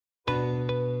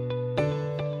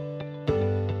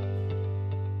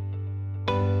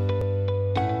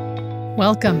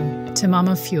Welcome to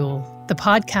MamaFuel, the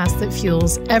podcast that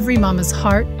fuels every mama's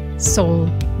heart, soul,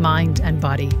 mind, and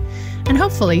body, and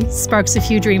hopefully sparks a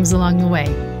few dreams along the way.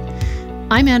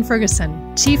 I'm Ann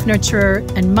Ferguson, Chief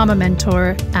Nurturer and Mama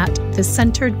Mentor at the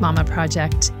Centered Mama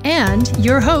Project, and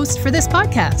your host for this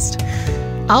podcast.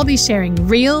 I'll be sharing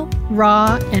real,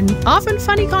 raw, and often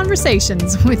funny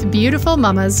conversations with beautiful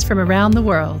mamas from around the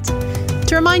world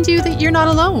to remind you that you're not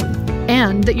alone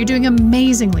and that you're doing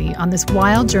amazingly on this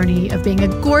wild journey of being a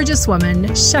gorgeous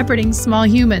woman shepherding small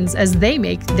humans as they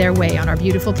make their way on our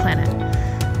beautiful planet.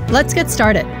 Let's get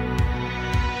started.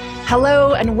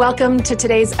 Hello, and welcome to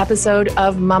today's episode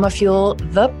of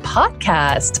MamaFuel, the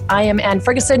podcast. I am Ann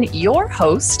Ferguson, your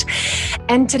host,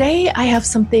 and today I have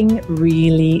something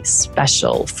really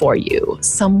special for you.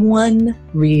 Someone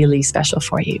really special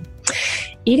for you.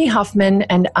 Edye Hoffmann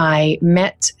and I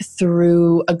met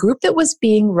through a group that was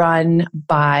being run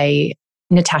by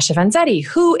Natasha Vanzetti,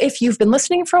 who, if you've been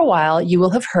listening for a while, you will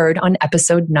have heard on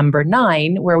episode number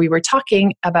 9, where we were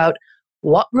talking about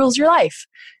what rules your life,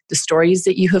 the stories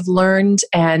that you have learned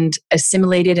and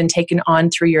assimilated and taken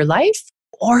on through your life,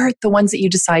 or the ones that you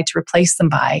decide to replace them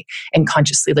by and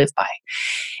consciously live by.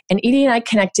 And Edye and I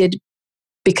connected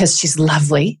because she's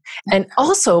lovely, and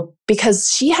also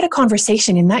because she had a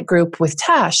conversation in that group with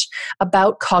Tash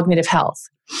about cognitive health.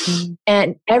 Mm.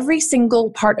 And every single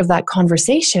part of that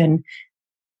conversation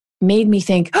made me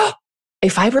think, oh,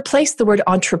 if I replace the word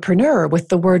entrepreneur with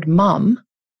the word mom,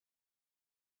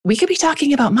 we could be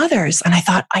talking about mothers. And I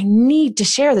thought, I need to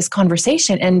share this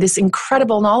conversation and this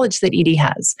incredible knowledge that Edye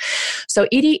has. So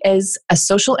Edye is a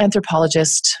social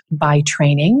anthropologist by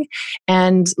training,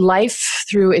 and life,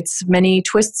 through its many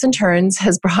twists and turns,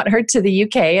 has brought her to the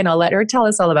UK, and I'll let her tell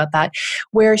us all about that,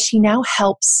 where she now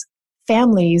helps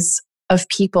families of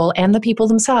people and the people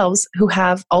themselves who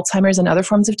have Alzheimer's and other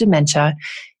forms of dementia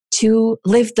to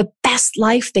live the best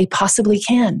life they possibly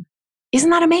can. Isn't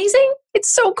that amazing?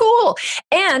 It's so cool.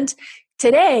 And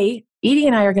today, Edye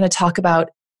and I are going to talk about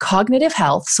cognitive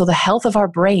health, so the health of our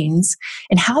brains,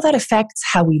 and how that affects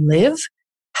how we live,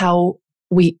 how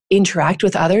we interact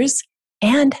with others,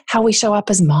 and how we show up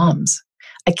as moms.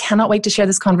 I cannot wait to share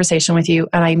this conversation with you,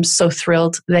 and I'm so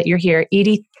thrilled that you're here.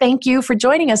 Edye, thank you for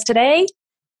joining us today.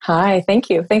 Hi, thank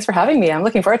you. Thanks for having me. I'm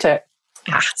looking forward to it.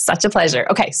 Such a pleasure.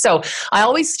 Okay, so I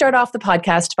always start off the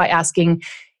podcast by asking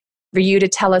for you to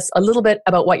tell us a little bit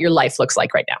about what your life looks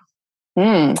like right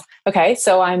now. Okay,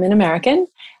 so I'm an American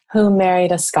who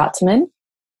married a Scotsman.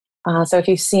 So if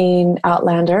you've seen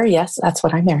Outlander, yes, that's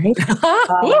what I married.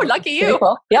 Ooh, lucky you.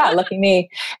 Cool. Yeah, lucky me.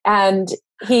 And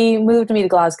he moved me to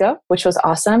Glasgow, which was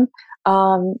awesome.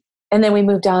 And then we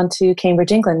moved down to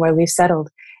Cambridge, England, where we've settled.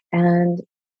 And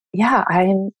yeah,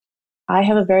 I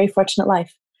have a very fortunate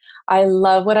life. I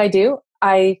love what I do.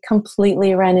 I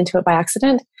completely ran into it by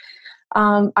accident.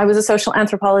 I was a social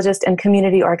anthropologist and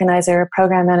community organizer,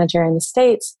 program manager in the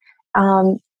States.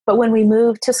 But when we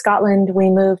moved to Scotland, we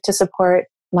moved to support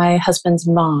my husband's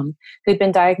mom, who'd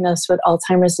been diagnosed with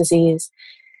Alzheimer's disease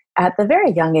at the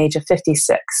very young age of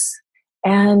 56.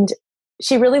 And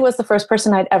she really was the first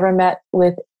person I'd ever met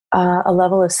with a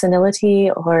level of senility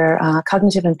or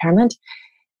cognitive impairment,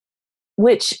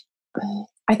 which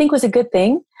I think was a good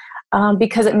thing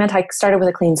because it meant I started with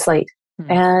a clean slate.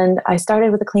 And I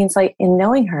started with a clean slate in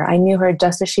knowing her. I knew her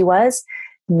just as she was,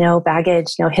 no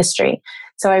baggage, no history.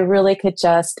 So I really could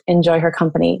just enjoy her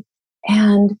company.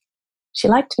 And she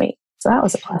liked me. So that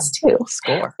was a plus too.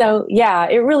 Score. So yeah,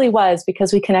 it really was,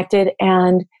 because we connected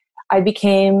and I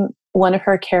became one of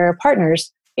her care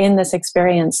partners in this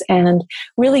experience and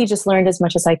really just learned as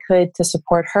much as I could to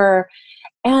support her.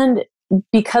 And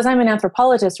because I'm an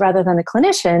anthropologist rather than a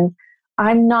clinician,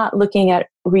 I'm not looking at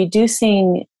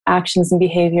reducing actions and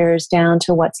behaviors down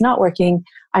to what's not working.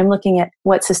 I'm looking at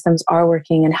what systems are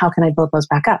working and how can I build those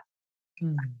back up.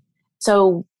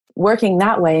 So working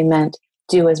that way meant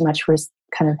do as much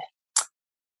kind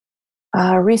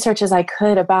of research as I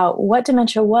could about what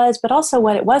dementia was, but also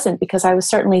what it wasn't, because I was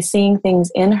certainly seeing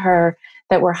things in her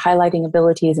that were highlighting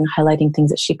abilities and highlighting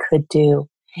things that she could do.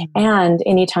 And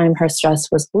anytime her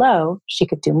stress was low, she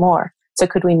could do more. So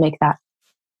could we make that,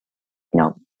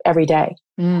 every day?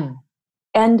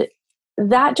 And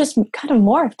that just kind of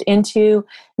morphed into,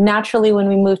 naturally, when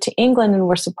we moved to England and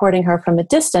we're supporting her from a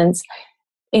distance,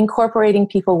 incorporating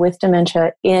people with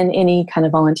dementia in any kind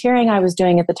of volunteering I was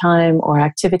doing at the time or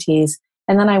activities.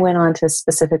 And then I went on to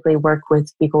specifically work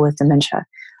with people with dementia.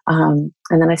 And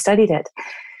then I studied it.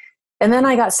 And then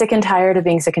I got sick and tired of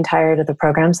being sick and tired of the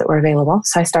programs that were available.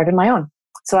 So I started my own.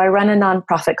 So I run a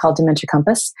nonprofit called Dementia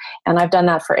Compass, and I've done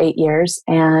that for 8 years.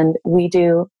 And we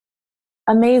do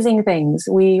amazing things.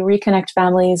 We reconnect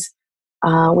families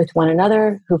with one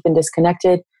another who've been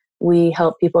disconnected. We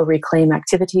help people reclaim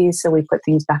activities, so we put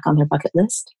things back on their bucket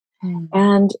list.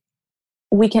 And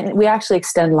we actually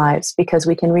extend lives because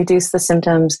we can reduce the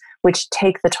symptoms which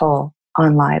take the toll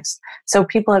on lives. So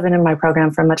people have been in my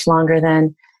program for much longer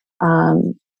than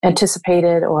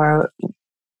anticipated or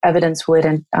evidence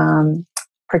would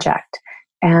project.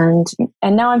 And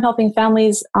now I'm helping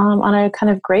families on a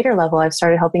kind of greater level. I've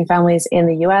started helping families in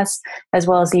the US as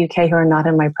well as the UK who are not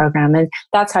in my program. And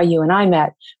that's how you and I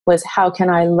met, was how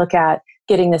can I look at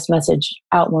getting this message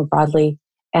out more broadly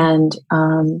and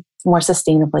more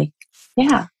sustainably.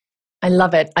 Yeah. I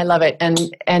love it. I love it.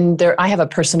 And there, I have a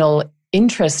personal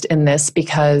interest in this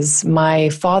because my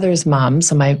father's mom,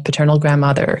 so my paternal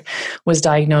grandmother, was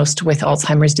diagnosed with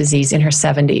Alzheimer's disease in her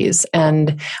 70s.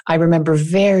 And I remember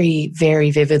very, very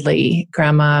vividly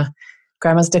grandma's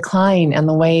decline and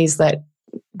the ways that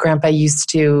grandpa used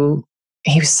to,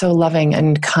 he was so loving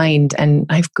and kind. And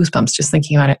I have goosebumps just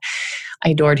thinking about it.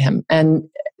 I adored him. And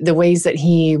the ways that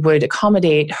he would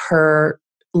accommodate her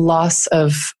loss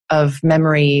of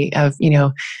memory of,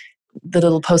 the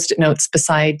little Post-it notes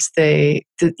beside the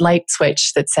light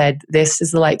switch that said, this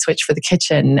is the light switch for the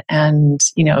kitchen. And,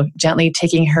 gently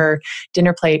taking her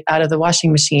dinner plate out of the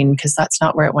washing machine because that's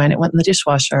not where it went. It went in the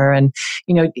dishwasher. And,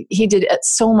 he did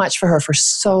so much for her for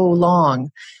so long.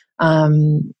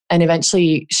 And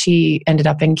eventually she ended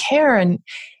up in care. And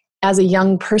as a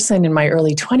young person in my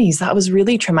early 20s, that was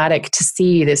really traumatic to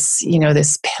see this,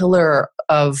 this pillar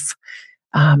of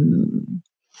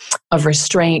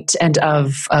restraint and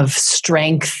of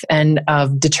strength and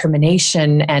of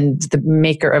determination and the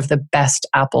maker of the best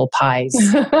apple pies,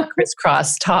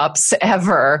 crisscross tops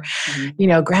ever.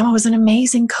 Mm-hmm. Grandma was an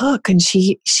amazing cook, and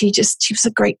she was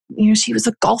a great, she was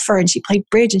a golfer, and she played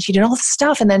bridge, and she did all this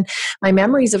stuff. And then my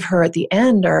memories of her at the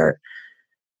end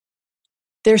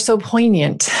they're so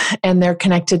poignant, and they're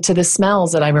connected to the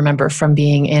smells that I remember from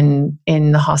being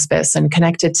in the hospice, and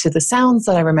connected to the sounds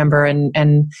that I remember,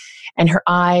 and her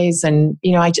eyes, and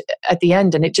at the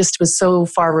end, and it just was so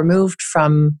far removed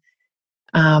from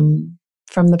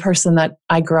the person that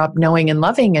I grew up knowing and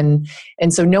loving, and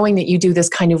so knowing that you do this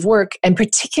kind of work, and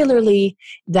particularly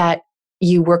that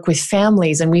you work with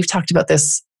families, and we've talked about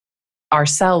this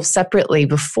ourselves separately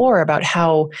before about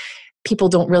how people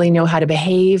don't really know how to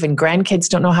behave, and grandkids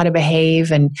don't know how to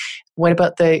behave. And what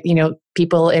about the,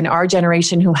 people in our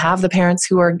generation who have the parents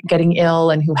who are getting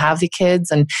ill and who have the kids?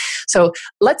 And so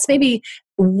let's maybe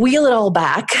wheel it all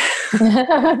back,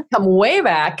 come way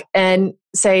back and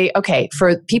say, okay,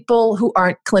 for people who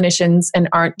aren't clinicians and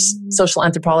aren't social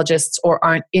anthropologists or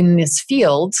aren't in this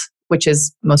field, which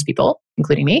is most people,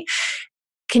 including me,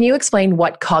 can you explain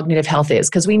what cognitive health is?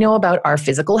 Because we know about our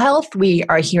physical health. We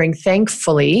are hearing,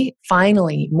 thankfully,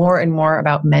 finally, more and more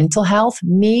about mental health.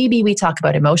 Maybe we talk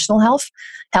about emotional health.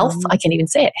 I can't even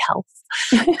say it, health.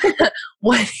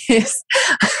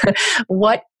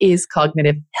 What is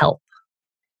cognitive health?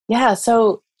 Yeah,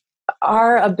 so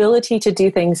our ability to do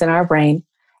things in our brain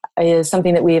is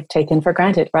something that we have taken for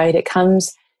granted, right? It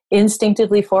comes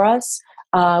instinctively for us.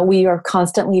 We are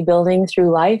constantly building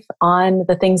through life on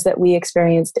the things that we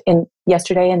experienced in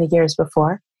yesterday and the years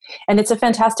before. And it's a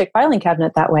fantastic filing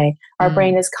cabinet that way. Our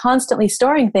brain is constantly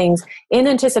storing things in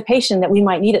anticipation that we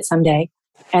might need it someday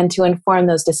and to inform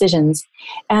those decisions.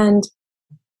 And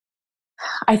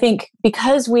I think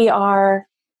because we're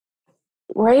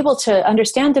able to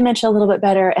understand dementia a little bit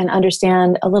better and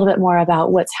understand a little bit more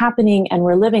about what's happening, and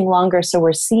we're living longer, so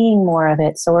we're seeing more of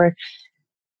it. So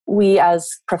we as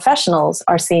professionals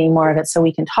are seeing more of it, so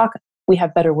we can talk, we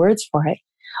have better words for it.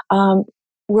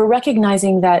 We're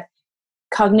recognizing that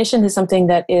cognition is something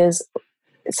that is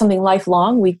something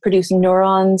lifelong. We produce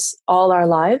neurons all our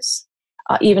lives,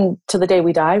 even to the day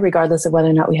we die, regardless of whether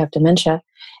or not we have dementia.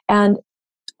 And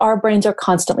our brains are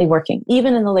constantly working,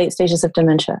 even in the late stages of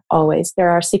dementia, always. They're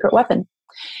our secret weapon.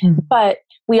 Mm-hmm. But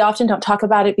we often don't talk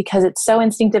about it because it's so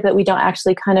instinctive that we don't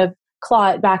actually kind of claw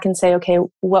it back and say, okay,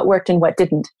 what worked and what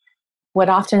didn't. What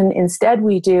often instead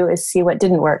we do is see what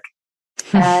didn't work.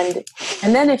 And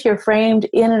then if you're framed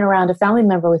in and around a family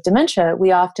member with dementia,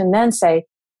 we often then say,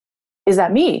 is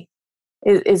that me?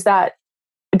 Is that,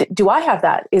 do I have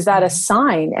that? Is that a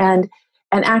sign? And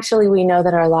actually we know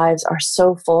that our lives are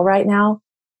so full right now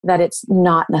that it's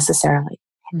not necessarily.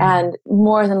 Mm-hmm. And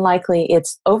more than likely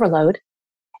it's overload.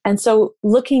 And so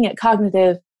looking at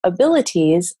cognitive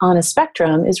abilities on a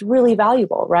spectrum is really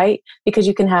valuable, right? Because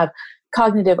you can have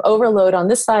cognitive overload on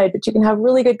this side, but you can have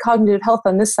really good cognitive health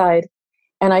on this side.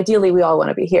 And ideally, we all want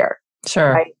to be here.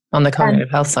 Sure. Right? On the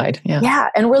cognitive health side. Yeah. Yeah.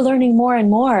 And we're learning more and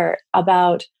more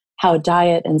about how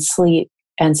diet and sleep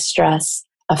and stress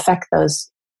affect those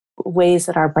ways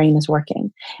that our brain is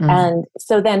working. Mm. And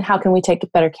so then how can we take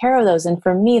better care of those? And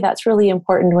for me, that's really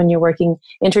important when you're working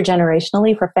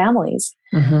intergenerationally for families,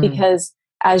 because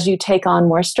as you take on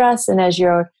more stress and as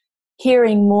you're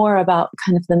hearing more about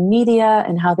kind of the media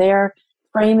and how they're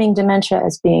framing dementia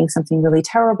as being something really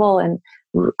terrible, and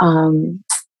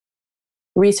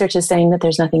research is saying that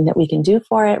there's nothing that we can do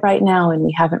for it right now, and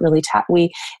we haven't really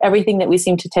everything that we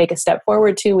seem to take a step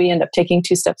forward to, we end up taking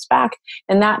 2 steps back,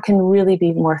 and that can really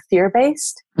be more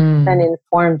fear-based than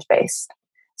informed-based.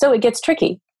 So it gets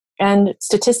tricky. And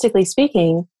statistically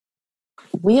speaking,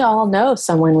 we all know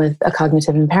someone with a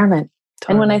cognitive impairment.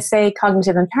 Totally. And when I say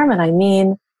cognitive impairment, I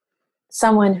mean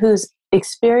someone who's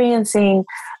experiencing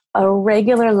a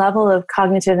regular level of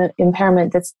cognitive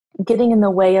impairment that's getting in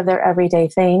the way of their everyday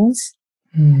things.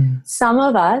 Some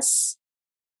of us,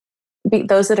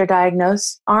 those that are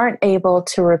diagnosed, aren't able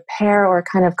to repair or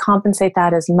kind of compensate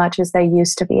that as much as they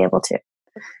used to be able to.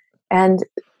 And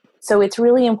so it's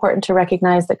really important to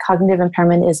recognize that cognitive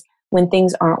impairment is when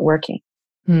things aren't working,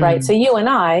 right? So you and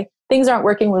I, things aren't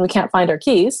working when we can't find our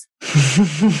keys,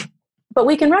 but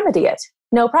we can remedy it.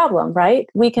 No problem, right?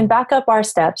 We can back up our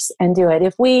steps and do it.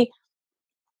 If we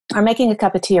are making a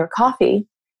cup of tea or coffee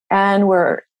and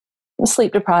we're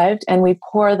sleep deprived and we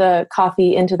pour the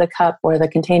coffee into the cup or the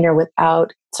container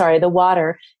the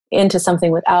water into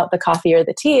something without the coffee or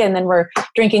the tea, and then we're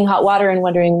drinking hot water and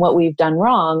wondering what we've done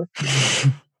wrong,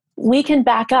 we can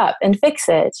back up and fix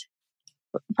it.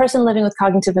 A person living with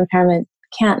cognitive impairment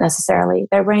can't necessarily.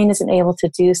 Their brain isn't able to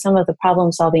do some of the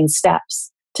problem-solving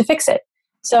steps to fix it.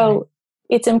 So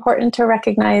it's important to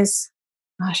recognize,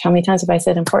 gosh, how many times have I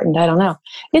said important? I don't know.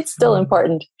 It's still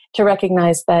important to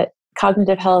recognize that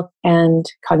cognitive health and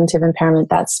cognitive impairment,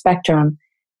 that spectrum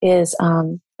is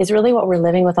really what we're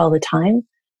living with all the time.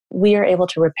 We are able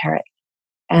to repair it,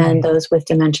 and those with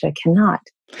dementia cannot.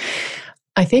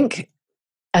 I think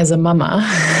as a mama,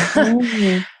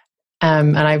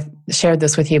 and I've shared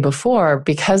this with you before,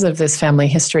 because of this family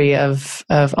history of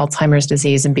Alzheimer's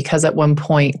disease, and because at one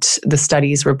point the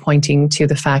studies were pointing to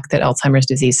the fact that Alzheimer's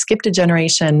disease skipped a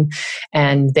generation,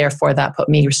 and therefore that put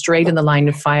me straight in the line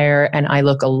of fire, and I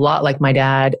look a lot like my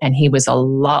dad, and he was a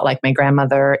lot like my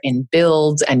grandmother in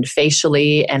build and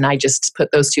facially, and I just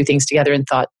put those 2 things together and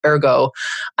thought, ergo,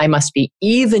 I must be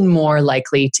even more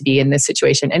likely to be in this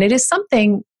situation. And it is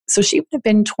something, so she would have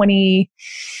been 20...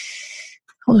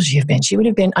 How old would she have been?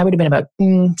 I would have been about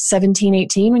 17,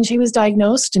 18 when she was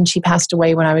diagnosed, and she passed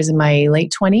away when I was in my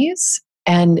late 20s.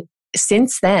 And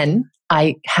since then,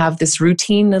 I have this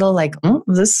routine little like,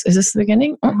 is this the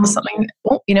beginning? Something,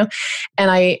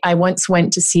 And I once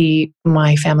went to see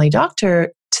my family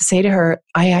doctor to say to her,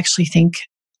 I actually think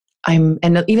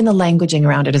and even the languaging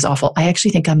around it is awful. I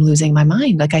actually think I'm losing my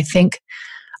mind. Like, I think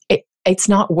it's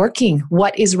not working.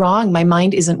 What is wrong? My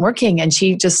mind isn't working. And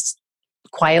she just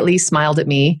quietly smiled at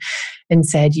me and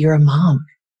said, you're a mom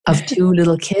of 2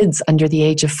 little kids under the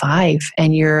age of 5,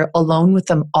 and you're alone with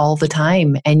them all the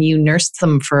time, and you nursed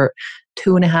them for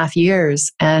 2.5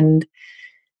 years. And,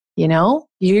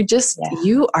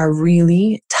 you are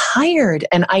really tired.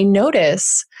 And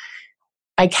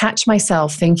I catch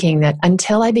myself thinking that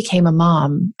until I became a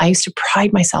mom, I used to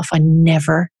pride myself on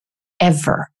never,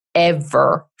 ever,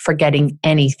 ever forgetting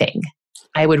anything.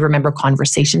 I would remember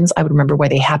conversations. I would remember where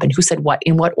they happened, who said what,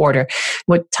 in what order,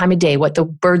 what time of day, what the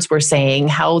birds were saying,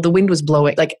 how the wind was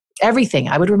blowing, like everything.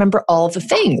 I would remember all the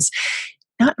things.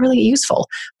 Not really useful,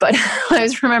 but I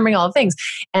was remembering all the things.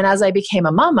 And as I became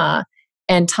a mama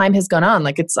and time has gone on,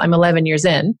 I'm 11 years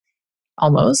in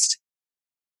almost,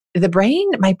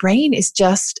 my brain is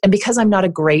just, and because I'm not a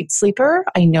great sleeper,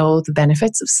 I know the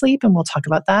benefits of sleep, and we'll talk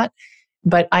about that.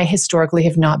 But I historically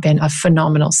have not been a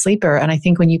phenomenal sleeper. And I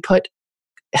think when you put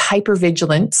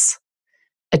hypervigilance,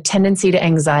 a tendency to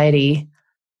anxiety,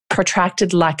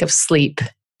 protracted lack of sleep,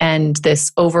 and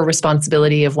this over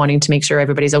responsibility of wanting to make sure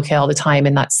everybody's okay all the time,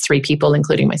 and that's 3 people,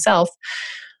 including myself,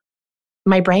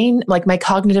 my brain, my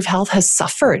cognitive health has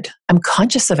suffered. I'm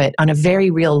conscious of it on a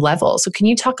very real level. So can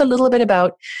you talk a little bit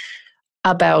about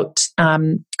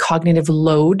cognitive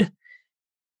load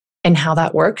and how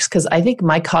that works? Because I think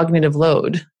my cognitive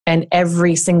load and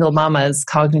every single mama's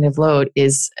cognitive load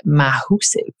is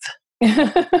massive.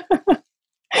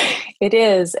 It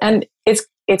is. And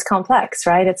it's complex,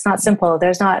 right? It's not simple.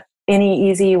 There's not any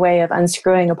easy way of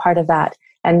unscrewing a part of that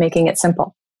and making it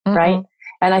simple, right?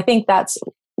 And I think that's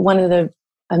one of the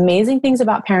amazing things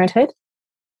about parenthood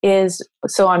is,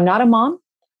 so I'm not a mom,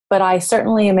 but I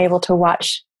certainly am able to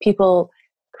watch people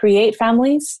create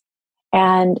families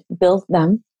and build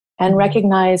them and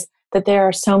recognize that there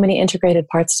are so many integrated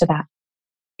parts to that.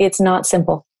 It's not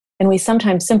simple. And we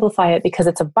sometimes simplify it because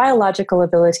it's a biological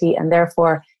ability and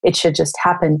therefore it should just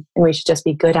happen and we should just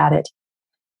be good at it.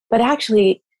 But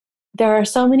actually, there are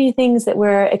so many things that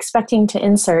we're expecting to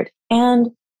insert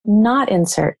and not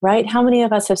insert, right? How many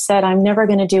of us have said, I'm never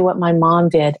going to do what my mom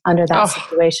did under that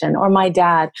situation, or my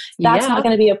dad? That's not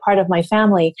going to be a part of my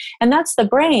family. And that's the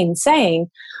brain saying,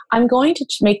 I'm going to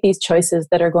make these choices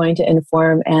that are going to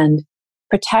inform and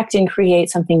protect and create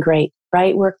something great,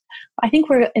 right? I think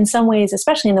we're in some ways,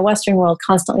 especially in the Western world,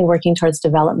 constantly working towards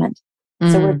development.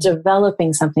 So we're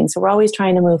developing something. So we're always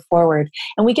trying to move forward.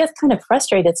 And we get kind of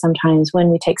frustrated sometimes when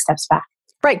we take steps back.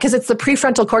 Right, because it's the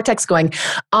prefrontal cortex going,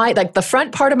 like the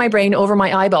front part of my brain over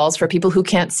my eyeballs for people who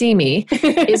can't see me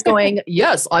is going,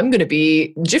 yes, I'm going to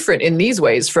be different in these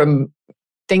ways from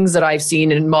things that I've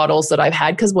seen in models that I've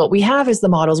had, because what we have is the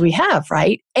models we have,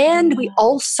 right? And we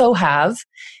also have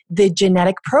the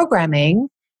genetic programming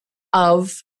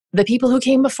of the people who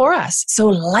came before us. So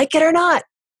like it or not,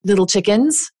 little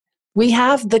chickens, we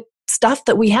have the stuff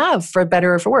that we have, for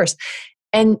better or for worse.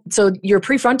 And so your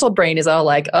prefrontal brain is all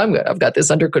like, I've got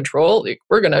this under control.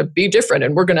 We're going to be different,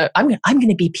 and I'm going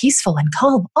to be peaceful and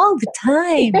calm all the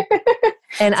time.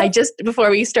 And I just, before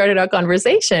we started our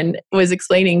conversation, was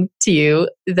explaining to you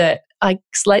that I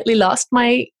slightly lost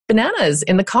my bananas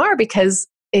in the car because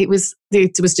it was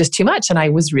just too much. And I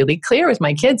was really clear with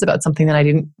my kids about something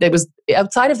that was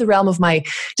outside of the realm of my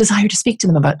desire to speak to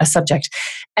them about a subject.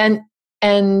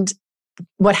 And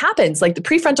what happens, like the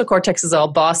prefrontal cortex is all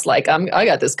boss, like, I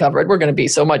got this covered. We're going to be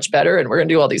so much better and we're going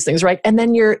to do all these things, right? And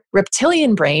then your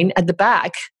reptilian brain at the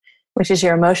back, which is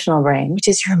your emotional brain.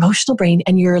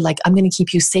 And you're like, I'm going to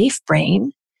keep you safe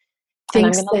brain. And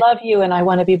I'm going to love you, and I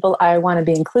want to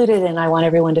be included, and I want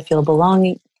everyone to feel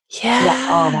belonging. Yeah,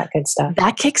 all that good stuff.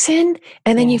 That kicks in.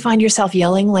 And then you find yourself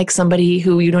yelling like somebody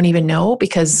who you don't even know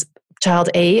because child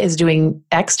A is doing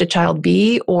X to child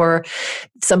B, or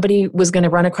somebody was going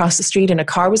to run across the street and a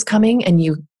car was coming, and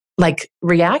you like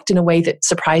react in a way that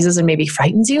surprises and maybe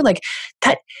frightens you. Like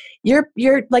that,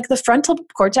 you're like, the frontal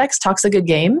cortex talks a good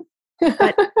game,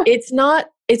 but it's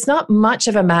not much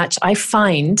of a match. I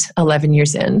find 11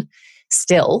 years in,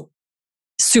 still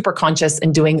super conscious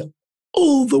and doing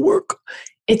all the work.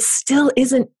 It still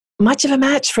isn't much of a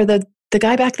match for the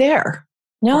guy back there.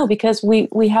 No, because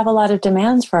we have a lot of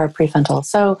demands for our prefrontal.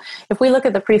 So if we look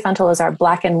at the prefrontal as our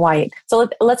black and white, so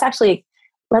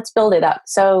let's build it up.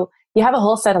 So you have a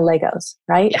whole set of Legos,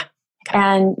 right? Yeah. Okay.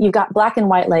 And you've got black and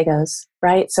white Legos,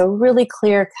 right? So really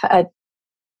clear cut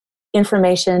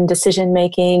information, decision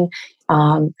making,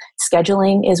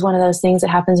 scheduling is one of those things that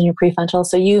happens in your prefrontal.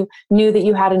 So you knew that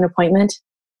you had an appointment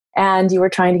and you were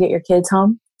trying to get your kids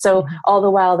home. So all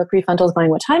the while the prefrontal is going,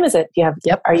 what time is it?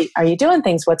 Are you doing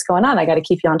things? What's going on? I got to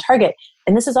keep you on target.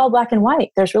 And this is all black and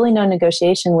white. There's really no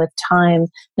negotiation with time,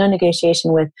 no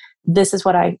negotiation with this is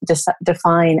what I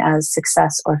define as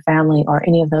success or family or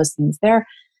any of those things. They're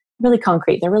really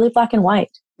concrete. They're really black and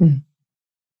white. Mm.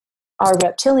 Our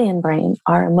reptilian brain,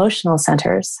 our emotional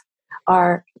centers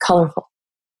are colorful.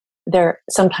 They're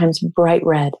sometimes bright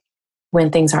red when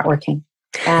things aren't working.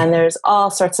 And there's all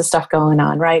sorts of stuff going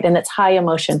on, right? And it's high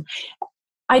emotion.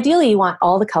 Ideally, you want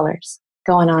all the colors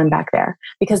going on back there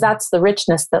because that's the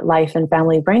richness that life and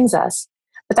family brings us.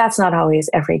 But that's not always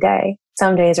every day.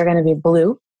 Some days are going to be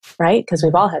blue, right? Because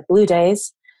we've all had blue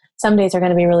days. Some days are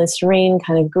going to be really serene,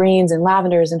 kind of greens and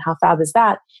lavenders, and how fab is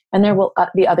that? And there will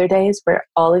be other days where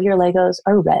all of your Legos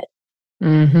are red.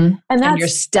 Mm-hmm. And you're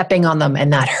stepping on them,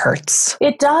 and that hurts.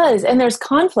 It does. And there's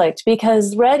conflict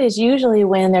because red is usually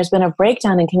when there's been a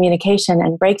breakdown in communication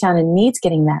and breakdown in needs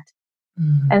getting met.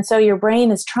 Mm-hmm. And so your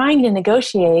brain is trying to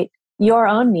negotiate your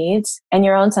own needs and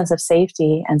your own sense of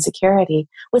safety and security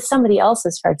with somebody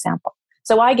else's, for example.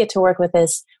 So I get to work with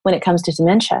this when it comes to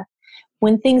dementia.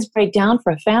 When things break down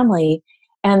for a family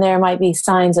and there might be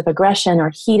signs of aggression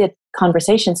or heated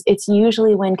conversations, it's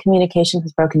usually when communication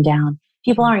has broken down.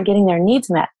 People aren't getting their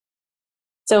needs met.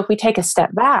 So if we take a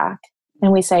step back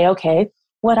and we say, okay,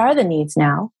 what are the needs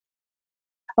now?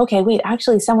 Okay, wait,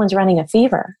 actually someone's running a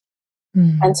fever.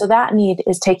 Mm-hmm. And so that need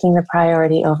is taking the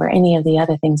priority over any of the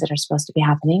other things that are supposed to be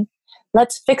happening.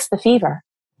 Let's fix the fever.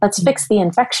 Let's fix the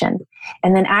infection.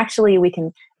 And then actually we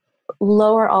can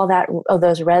lower all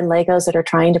those red Legos that are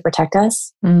trying to protect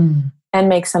us and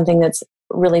make something that's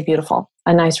really beautiful,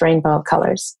 a nice rainbow of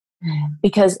colors.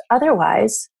 Because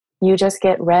otherwise, you just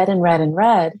get red and red and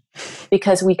red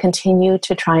because we continue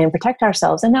to try and protect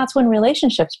ourselves. And that's when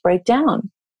relationships break down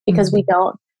because we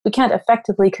can't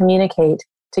effectively communicate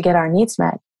to get our needs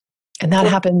met. And that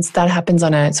happens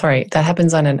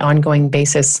on an ongoing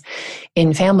basis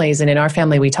in families. And in our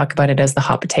family, we talk about it as the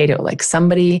hot potato. Like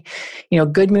somebody,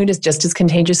 good mood is just as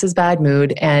contagious as bad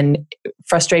mood, and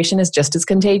frustration is just as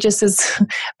contagious as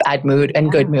bad mood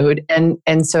and good mood.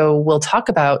 And so we'll talk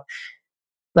about,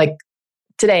 like,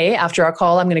 today after our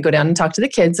call, I'm going to go down and talk to the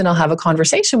kids, and I'll have a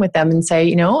conversation with them and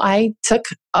say, I took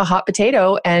a hot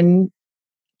potato and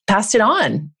passed it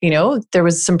on. There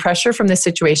was some pressure from this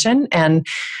situation, and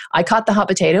I caught the hot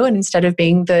potato, and instead of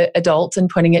being the adult and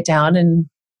putting it down and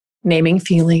naming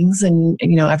feelings and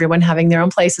everyone having their own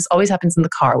place, this always happens in the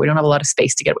car. We don't have a lot of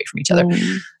space to get away from each other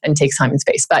and takes time and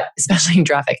space, but especially in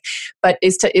traffic. But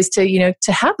is to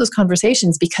have those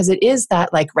conversations, because it is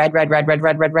that like red,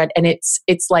 and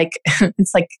it's like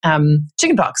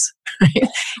chicken pox. Right?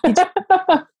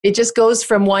 It just goes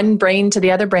from one brain to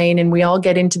the other brain, and we all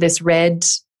get into this red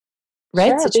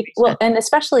situation. Well, and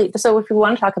especially, so if we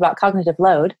want to talk about cognitive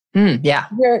load,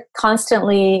 we're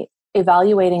constantly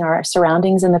evaluating our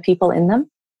surroundings and the people in them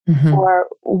for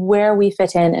where we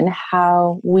fit in and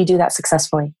how we do that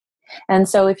successfully. And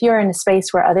so if you're in a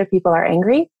space where other people are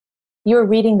angry, you're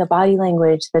reading the body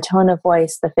language, the tone of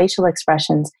voice, the facial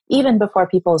expressions, even before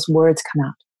people's words come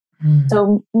out.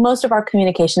 So most of our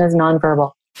communication is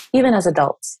nonverbal, even as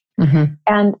adults.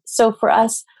 And so for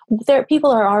us,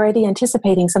 people are already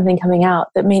anticipating something coming out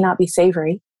that may not be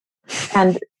savory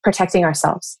and protecting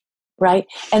ourselves, right?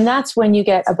 And that's when you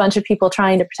get a bunch of people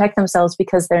trying to protect themselves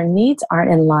because their needs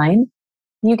aren't in line.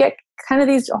 You get kind of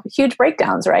these huge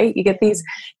breakdowns, right? You get these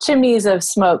chimneys of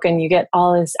smoke and you get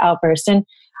all this outburst. And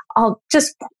I'll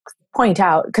just point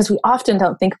out, because we often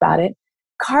don't think about it,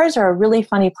 cars are a really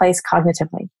funny place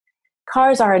cognitively.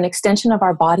 Cars are an extension of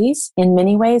our bodies in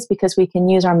many ways because we can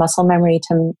use our muscle memory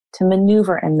to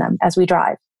maneuver in them as we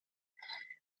drive.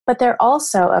 But they're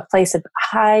also a place of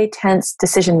high tense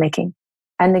decision making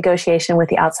and negotiation with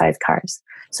the outside cars.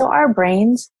 So our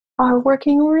brains are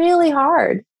working really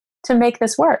hard to make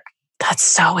this work. That's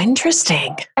so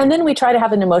interesting. And then we try to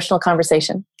have an emotional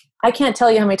conversation. I can't tell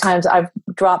you how many times I've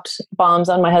dropped bombs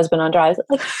on my husband on drives.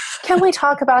 Like, can we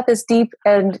talk about this deep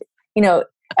and,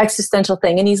 existential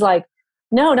thing? And he's like,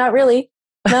 no, not really.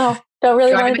 No, don't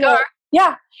really want to do it.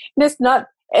 Yeah. And it's not,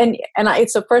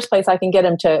 it's the first place I can get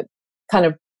him to kind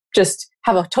of just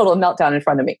have a total meltdown in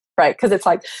front of me, right? Because it's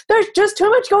like, there's just too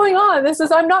much going on.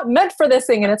 I'm not meant for this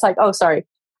thing. And it's like, oh, sorry.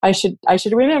 I should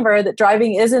remember that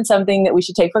driving isn't something that we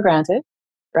should take for granted,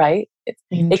 right?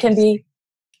 It can be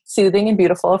soothing and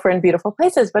beautiful if we're in beautiful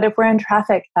places, but if we're in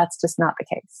traffic, that's just not the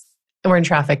case. We're in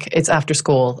traffic. It's after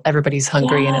school. Everybody's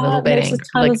hungry and a little bit angry.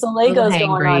 There's tons of Legos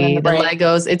going on in the brain.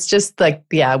 Legos. It's just like,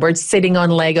 we're sitting on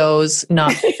Legos,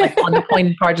 not like on the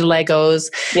pointed part of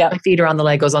Legos. My feet are on the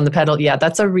Legos, on the pedal. Yeah,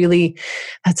 that's a really,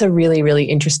 really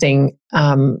interesting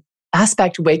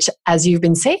aspect, which, as you've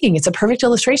been saying, it's a perfect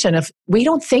illustration of, we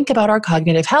don't think about our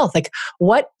cognitive health. Like,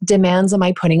 what demands am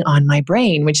I putting on my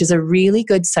brain? Which is a really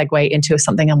good segue into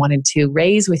something I wanted to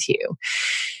raise with you,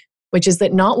 which is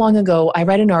that not long ago, I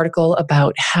read an article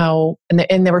about how,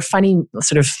 and there were funny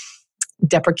sort of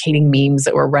deprecating memes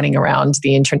that were running around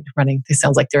the internet. It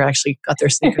sounds like they're actually got their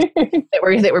sneakers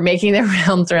that were making their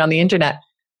rounds around the internet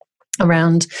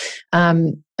around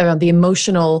the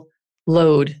emotional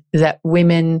load that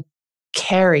women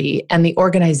carry and the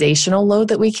organizational load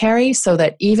that we carry, so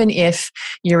that even if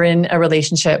you're in a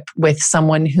relationship with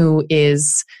someone who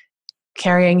is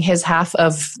carrying his half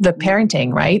of the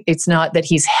parenting, right? It's not that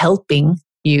he's helping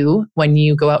you when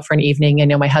you go out for an evening. I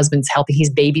know my husband's helping,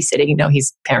 he's babysitting. No,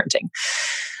 he's parenting.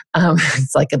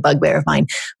 It's like a bugbear of mine.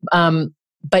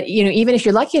 But even if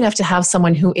you're lucky enough to have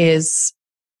someone who is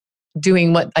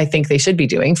doing what I think they should be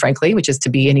doing, frankly, which is to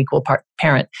be an equal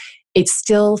parent, it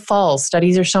still falls.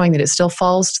 Studies are showing that it still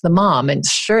falls to the mom. And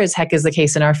sure as heck is the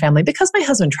case in our family, because my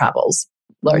husband travels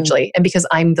largely, and because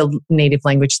I'm the native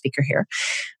language speaker here,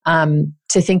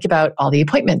 to think about all the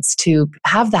appointments, to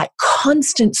have that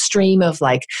constant stream of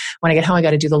like, when I get home, I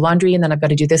got to do the laundry, and then I've got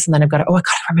to do this, and then I've got to, I got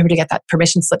to remember to get that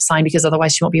permission slip signed, because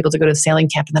otherwise she won't be able to go to the sailing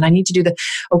camp. And then I need to do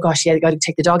I got to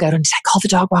take the dog out, and I call the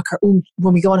dog walker. Ooh,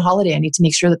 when we go on holiday, I need to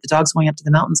make sure that the dog's going up to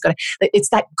the mountains. It's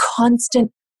that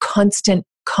constant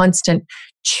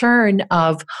churn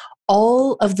of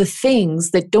all of the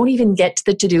things that don't even get to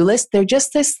the to-do list. They're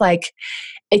just this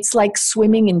it's like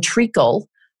swimming in treacle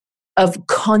of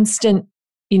constant,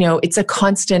 it's a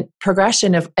constant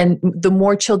progression of, and the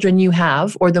more children you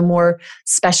have, or the more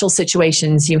special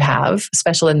situations you have,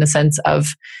 special in the sense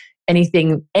of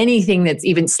anything that's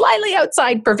even slightly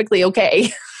outside perfectly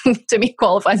okay, to me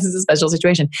qualifies as a special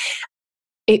situation.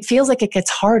 It feels like it gets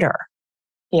harder.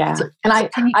 Yeah. And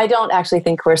I don't actually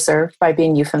think we're served by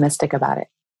being euphemistic about it.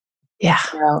 Yeah.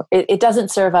 You know, it doesn't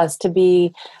serve us to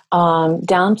be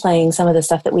downplaying some of the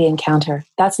stuff that we encounter.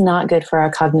 That's not good for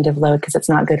our cognitive load because it's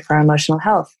not good for our emotional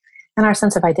health and our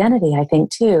sense of identity, I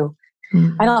think, too.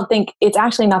 I don't think it's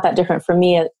actually not that different for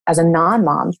me as a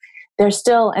non-mom. There's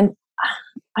still, and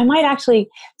I might actually,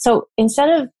 so instead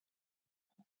of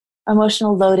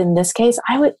emotional load in this case,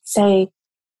 I would say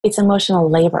it's emotional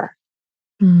labor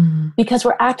because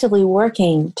we're actively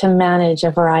working to manage a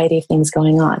variety of things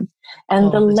going on.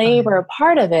 And the labor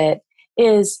part of it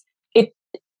is,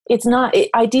 it's not,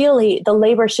 ideally, the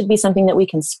labor should be something that we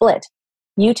can split.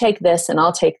 You take this and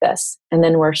I'll take this. And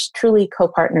then we're truly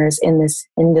co-partners in this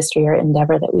industry or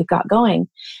endeavor that we've got going.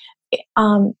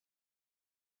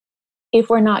 If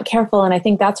we're not careful, and I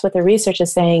think that's what the research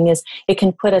is saying, is it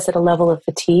can put us at a level of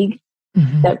fatigue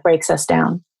that breaks us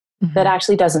down, that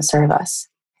actually doesn't serve us.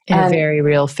 In a very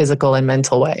real physical and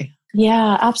mental way.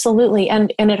 Yeah, absolutely.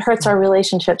 And it hurts our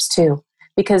relationships too,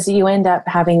 because you end up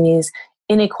having these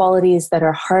inequalities that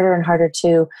are harder and harder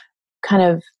to kind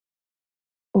of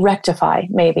rectify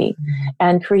maybe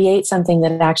and create something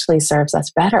that actually serves us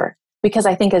better. Because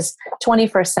I think as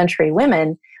 21st century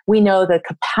women, we know the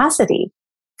capacity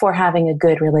for having a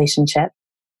good relationship,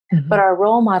 but our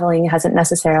role modeling hasn't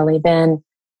necessarily been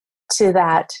to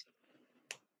that,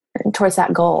 towards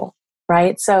that goal,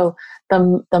 right? So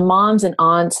the moms and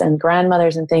aunts and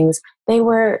grandmothers and things, they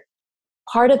were,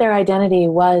 part of their identity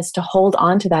was to hold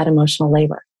on to that emotional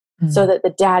labor so that the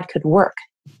dad could work,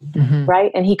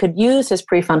 right? And he could use his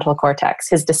prefrontal cortex,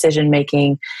 his decision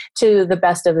making, to the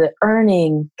best of the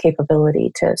earning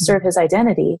capability to serve his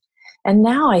identity. And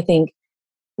now I think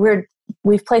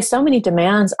we've placed so many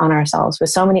demands on ourselves with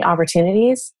so many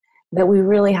opportunities that we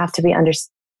really have to be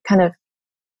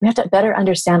we have to better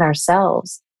understand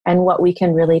ourselves and what we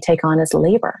can really take on as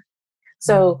labor.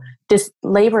 So this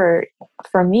labor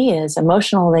for me is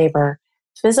emotional labor,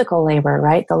 physical labor,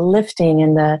 right? The lifting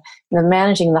and the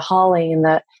managing, the hauling and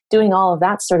the doing all of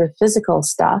that sort of physical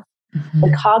stuff.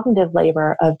 The cognitive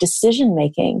labor of decision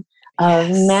making, of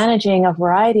managing a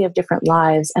variety of different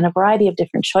lives and a variety of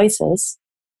different choices.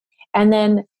 And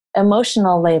then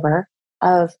emotional labor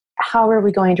of how are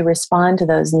we going to respond to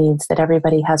those needs that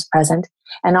everybody has present.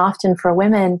 And often for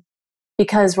women,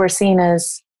 because we're seen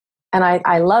as, and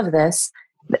I love this,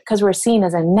 because we're seen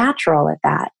as a natural at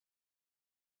that,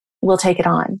 we'll take it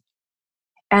on.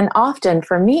 And often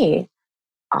for me,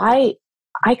 I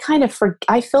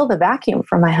fill the vacuum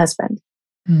for my husband.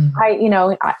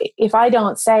 If I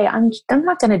don't say, I'm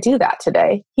not going to do that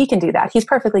today, he can do that. He's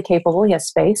perfectly capable. He has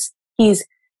space. His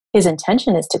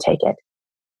intention is to take it.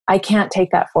 I can't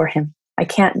take that for him. I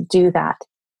can't do that.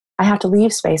 I have to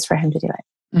leave space for him to do it.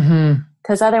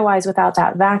 Because otherwise, with that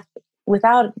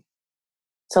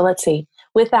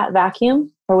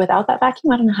vacuum, or without that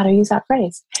vacuum, I don't know how to use that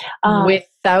phrase.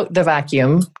 Without the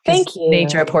vacuum. Thank you.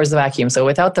 Nature abhors the vacuum. So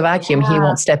without the vacuum, he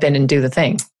won't step in and do the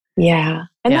thing. Yeah.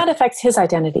 And that affects his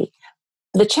identity.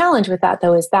 The challenge with that,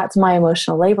 though, is that's my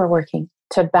emotional labor working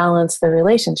to balance the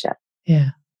relationship.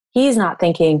 Yeah. He's not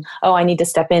thinking, oh, I need to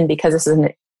step in because this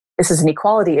is an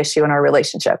equality issue in our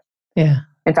relationship. Yeah.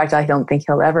 In fact, I don't think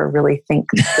he'll ever really think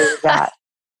through that.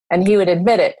 And he would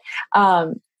admit it.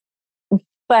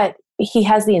 But he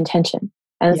has the intention.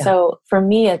 And so for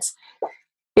me,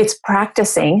 it's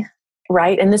practicing,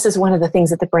 right? And this is one of the things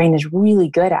that the brain is really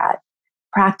good at.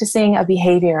 Practicing a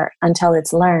behavior until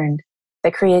it's learned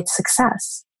that creates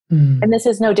success. And this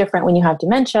is no different when you have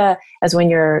dementia as when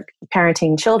you're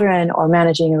parenting children or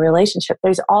managing a relationship.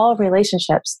 There's all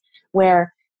relationships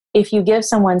where if you give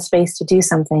someone space to do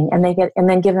something and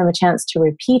then give them a chance to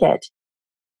repeat it,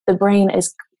 the brain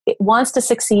it wants to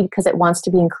succeed because it wants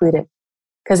to be included,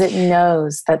 because it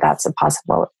knows that that's a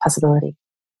possibility.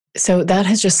 So that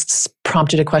has just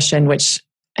prompted a question which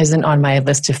isn't on my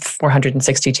list of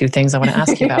 462 things I want to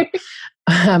ask you about.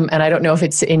 And I don't know if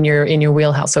it's in your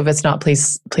wheelhouse. So if it's not,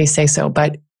 please say so.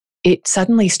 But it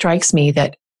suddenly strikes me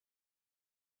that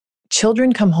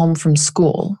children come home from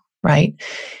school, right?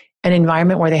 An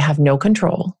environment where they have no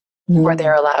control, where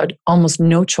they're allowed almost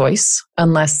no choice,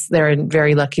 unless they're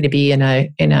very lucky to be in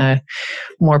a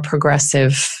more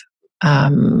progressive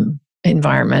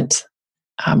environment,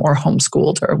 or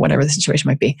homeschooled, or whatever the situation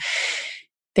might be.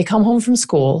 They come home from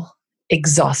school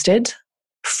exhausted,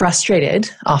 frustrated,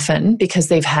 often because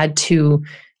they've had to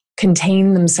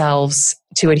contain themselves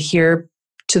to adhere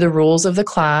to the rules of the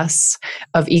class,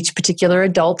 of each particular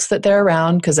adult that they're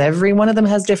around, because every one of them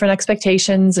has different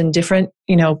expectations and different,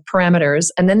 parameters.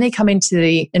 And then they come into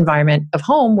the environment of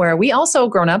home where we also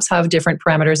grown-ups have different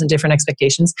parameters and different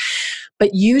expectations.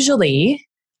 But usually,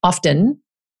 often,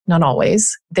 not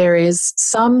always, there is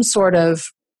some sort of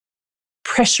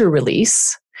pressure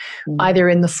release either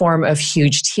in the form of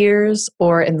huge tears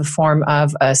or in the form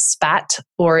of a spat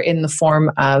or in the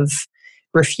form of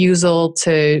refusal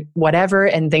to whatever,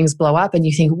 and things blow up and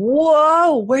you think,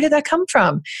 whoa, where did that come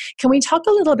from? Can we talk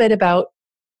a little bit about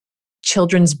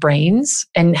children's brains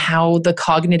and how the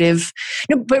cognitive,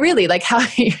 no, but really like how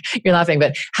you're laughing,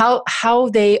 but how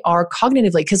they are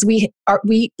cognitively, because we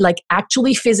like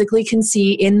actually physically can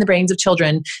see in the brains of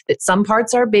children that some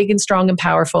parts are big and strong and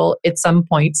powerful at some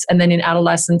points. And then in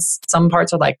adolescence, some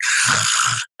parts are like,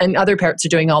 and other parts are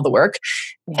doing all the work.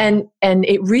 Yeah. And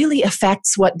it really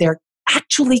affects what they're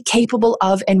actually capable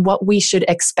of and what we should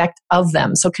expect of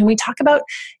them. So can we talk about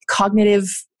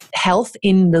cognitive health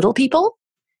in little people?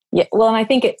 Yeah, well, and I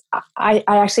think I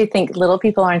actually think little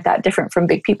people aren't that different from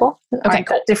big people. Aren't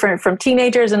that different from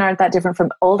teenagers and aren't that different from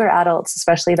older adults,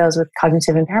 especially those with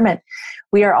cognitive impairment.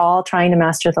 We are all trying to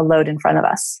master the load in front of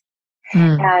us.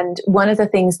 And one of the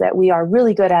things that we are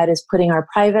really good at is putting our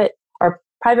private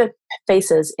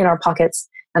faces in our pockets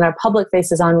and our public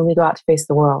faces on when we go out to face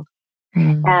the world.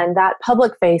 And that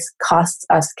public face costs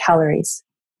us calories.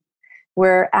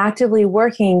 We're actively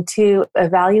working to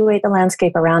evaluate the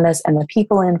landscape around us and the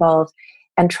people involved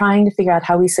and trying to figure out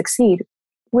how we succeed.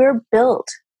 We're built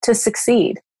to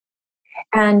succeed.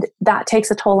 And that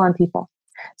takes a toll on people.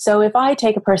 So if I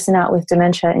take a person out with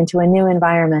dementia into a new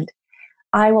environment,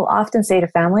 I will often say to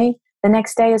family, the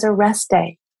next day is a rest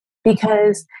day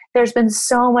because there's been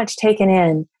so much taken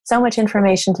in, so much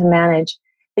information to manage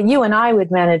that you and I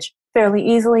would manage fairly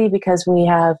easily because we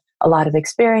have a lot of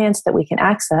experience that we can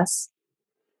access.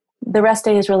 The rest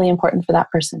day is really important for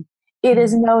that person. It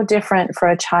is no different for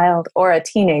a child or a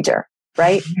teenager,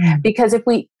 right? Because if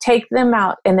we take them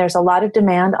out and there's a lot of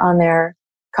demand on their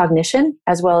cognition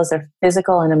as well as their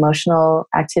physical and emotional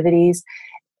activities,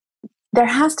 there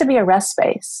has to be a rest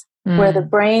space where the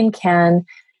brain can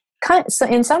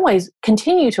in some ways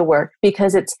continue to work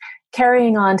because it's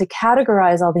carrying on to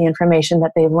categorize all the information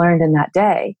that they've learned in that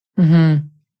day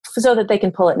so that they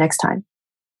can pull it next time.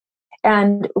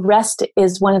 And rest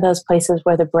is one of those places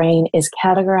where the brain is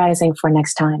categorizing for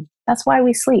next time. That's why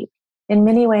we sleep. In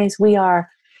many ways, the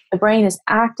brain is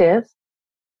active,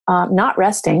 not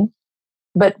resting,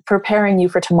 but preparing you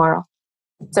for tomorrow.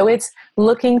 So it's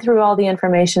looking through all the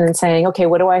information and saying, okay,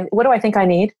 what do I think I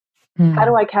need? How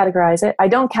do I categorize it? I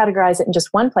don't categorize it in just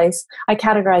one place. I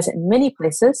categorize it in many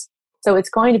places. So it's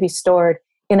going to be stored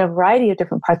in a variety of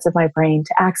different parts of my brain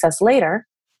to access later.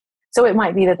 So it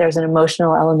might be that there's an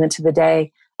emotional element to the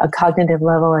day, a cognitive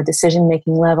level, a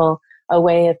decision-making level, a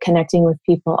way of connecting with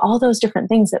people, all those different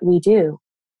things that we do.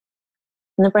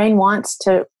 And the brain wants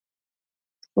to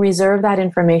reserve that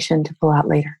information to pull out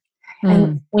later.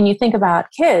 And when you think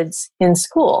about kids in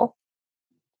school,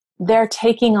 they're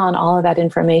taking on all of that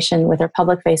information with their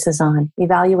public faces on,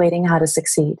 evaluating how to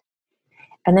succeed.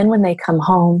 And then when they come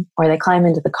home or they climb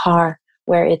into the car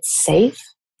where it's safe,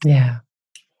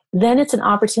 then it's an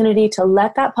opportunity to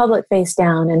let that public face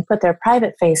down and put their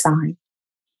private face on.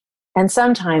 And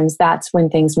sometimes that's when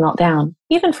things melt down.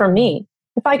 Even for me,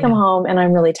 if I come home and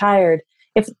I'm really tired,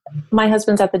 if my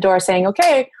husband's at the door saying,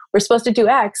 okay, we're supposed to do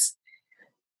X,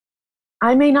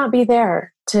 I may not be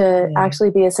there to actually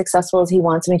be as successful as he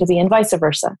wants me to be and vice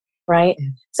versa, right?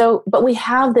 So, but we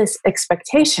have this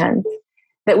expectation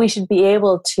that we should be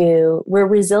able to, we're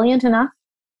resilient enough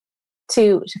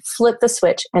to flip the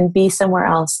switch and be somewhere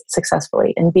else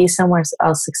successfully and be somewhere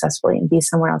else successfully and be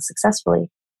somewhere else successfully.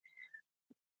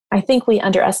 I think we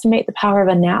underestimate the power of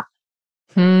a nap.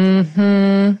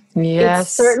 Yes.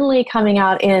 It's certainly coming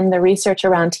out in the research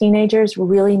around teenagers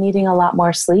really needing a lot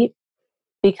more sleep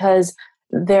because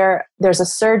there's a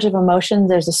surge of emotion,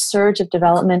 there's a surge of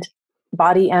development,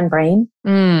 body and brain.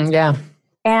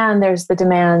 And there's the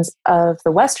demands of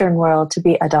the Western world to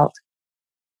be adult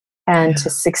and to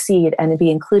succeed and to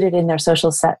be included in their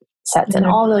social sets and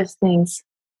all those things.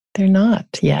 They're not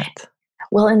yet.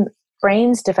 Well, and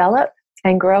brains develop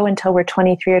and grow until we're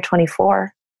 23 or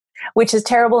 24, which is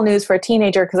terrible news for a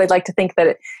teenager because I'd like to think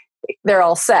that they're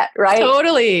all set, right?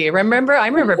 Totally. I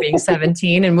remember being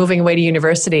 17 and moving away to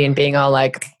university and being all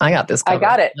like, I got this covered. I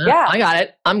got it. Yeah. I got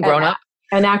it. I'm grown up.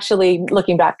 And actually,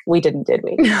 looking back, we didn't, did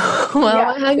we?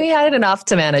 Well, we had enough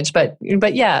to manage, but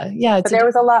yeah. But there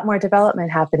was a lot more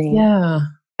development happening. Yeah.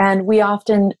 And we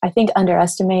often, I think,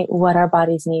 underestimate what our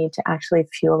bodies need to actually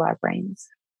fuel our brains.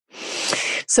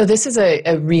 So this is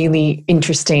a really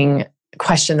interesting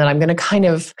question that I'm going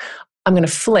to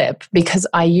flip because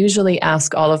I usually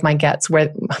ask all of my guests, no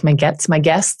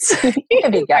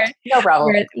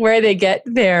problem, where they get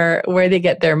their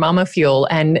MamaFuel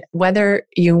and whether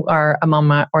you are a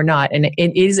mama or not. And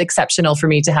it is exceptional for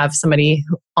me to have somebody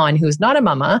on who's not a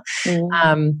mama.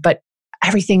 But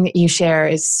everything that you share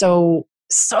is so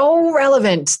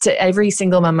relevant to every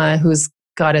single mama who's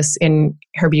got us in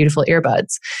her beautiful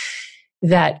earbuds,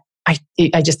 that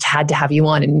I just had to have you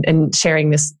on and sharing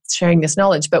this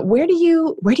knowledge. But where do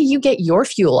you get your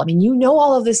fuel? I mean, you know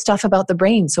all of this stuff about the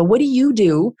brain. So what do you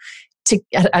do to,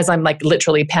 as I'm like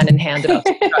literally pen in hand about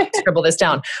to scribble this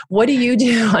down, what do you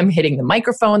do? I'm hitting the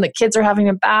microphone. The kids are having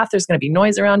a bath. There's going to be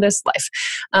noise around us. Life.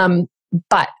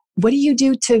 But what do you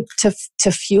do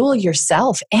to fuel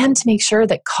yourself and to make sure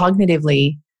that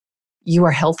cognitively you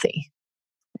are healthy?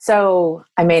 So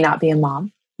I may not be a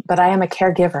mom, but I am a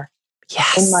caregiver.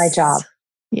 Yes. In my job.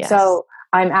 Yes. So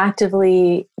I'm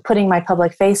actively putting my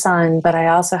public face on, but I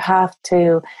also have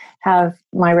to have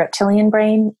my reptilian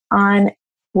brain on,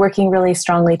 working really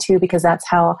strongly too, because that's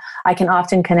how I can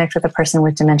often connect with a person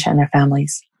with dementia and their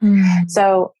families.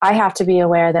 So I have to be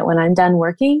aware that when I'm done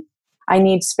working, I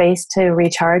need space to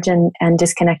recharge and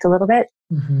disconnect a little bit.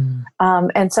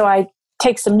 And so I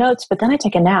take some notes, but then I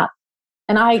take a nap.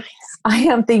 And I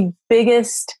am the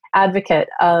biggest advocate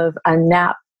of a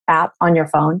nap app on your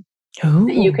phone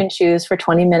that you can choose for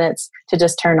 20 minutes to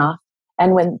just turn off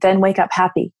and then wake up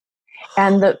happy.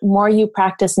 And the more you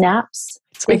practice naps,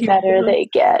 the better they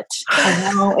get.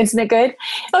 I know, isn't it good?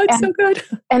 Oh, it's so good.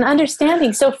 And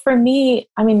understanding. So for me,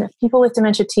 I mean, people with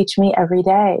dementia teach me every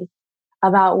day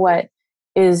about what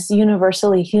is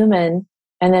universally human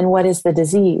and then what is the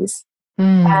disease.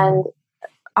 And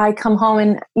I come home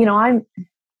and, you know,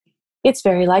 it's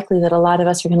very likely that a lot of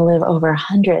us are going to live over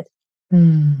 100.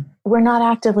 We're not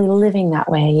actively living that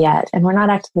way yet, and we're not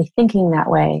actively thinking that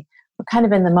way. We're kind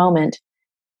of in the moment.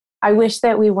 I wish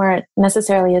that we weren't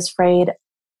necessarily as afraid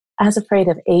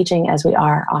of aging as we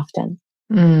are often,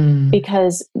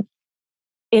 because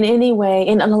in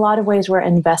a lot of ways, we're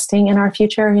investing in our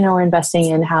future. You know, we're investing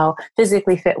in how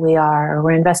physically fit we are, or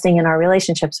we're investing in our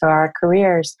relationships or our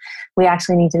careers. We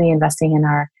actually need to be investing in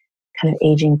our kind of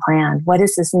aging plan. What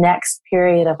is this next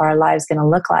period of our lives going to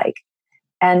look like?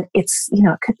 And it's, you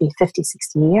know, it could be 50,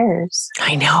 60 years.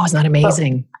 I know. Isn't that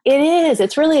amazing? But it is.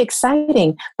 It's really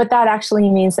exciting. But that actually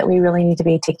means that we really need to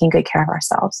be taking good care of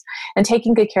ourselves. And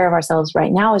taking good care of ourselves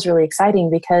right now is really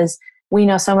exciting because we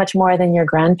know so much more than your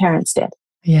grandparents did.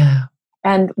 Yeah.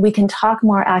 And we can talk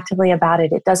more actively about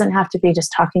it. It doesn't have to be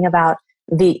just talking about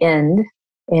the end,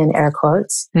 in air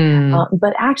quotes,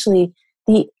 but actually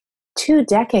the 2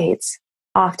 decades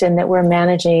often that we're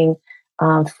managing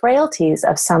frailties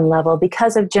of some level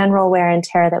because of general wear and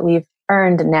tear that we've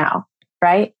earned now,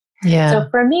 right? Yeah. So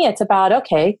for me, it's about,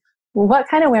 okay, well, what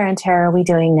kind of wear and tear are we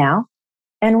doing now?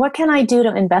 And what can I do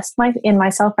to invest in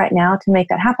myself right now to make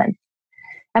that happen?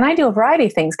 And I do a variety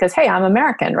of things because, hey, I'm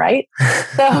American, right?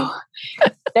 So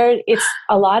it's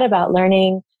a lot about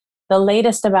learning the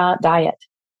latest about diet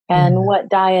and what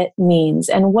diet means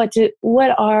and what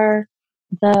are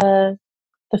the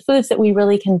foods that we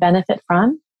really can benefit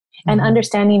from, and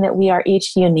understanding that we are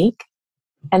each unique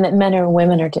and that men or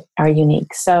women are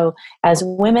unique. So as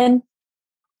women,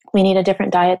 we need a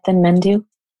different diet than men do.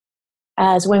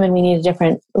 As women, we need a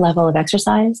different level of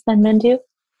exercise than men do.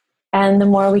 And the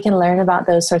more we can learn about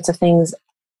those sorts of things,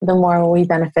 the more we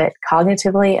benefit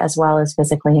cognitively as well as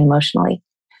physically and emotionally.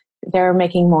 They're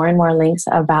making more and more links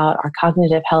about our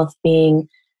cognitive health being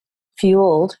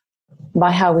fueled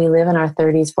by how we live in our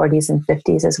 30s, 40s, and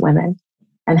 50s as women,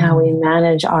 and how we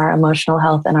manage our emotional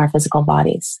health and our physical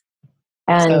bodies.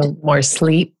 And so more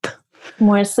sleep.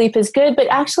 More sleep is good, but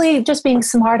actually just being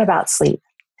smart about sleep.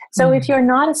 So if you're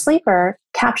not a sleeper,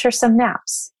 capture some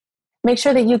naps. Make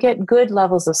sure that you get good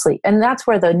levels of sleep. And that's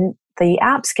where the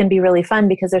apps can be really fun,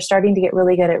 because they're starting to get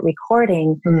really good at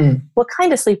recording what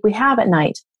kind of sleep we have at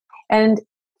night. And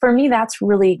for me, that's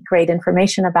really great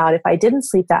information about if I didn't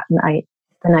sleep the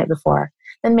night before,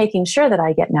 then making sure that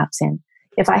I get naps in.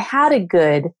 If I had a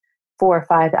good 4 or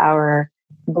 5 hour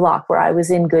block where I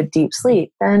was in good deep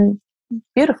sleep, then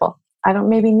beautiful. I don't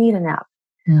maybe need a nap.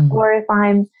 Or if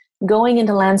I'm going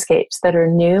into landscapes that are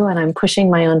new and I'm pushing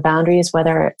my own boundaries,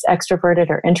 whether it's extroverted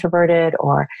or introverted,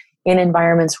 or in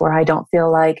environments where I don't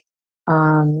feel like,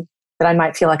 that I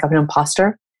might feel like I'm an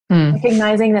imposter,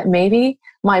 recognizing that maybe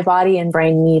my body and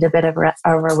brain need a bit of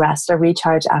a rest, a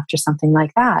recharge after something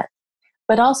like that.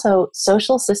 But also,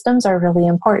 social systems are really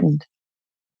important.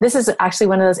 This is actually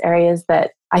one of those areas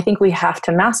that I think we have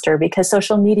to master, because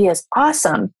social media is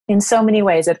awesome in so many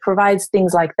ways. It provides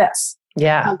things like this.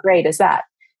 Yeah. How great is that?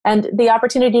 And the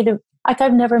opportunity to, like,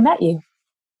 I've never met you,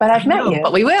 but I've met you.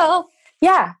 But we will.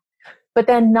 Yeah. But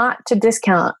then not to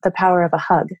discount the power of a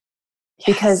hug. Yes.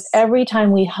 Because every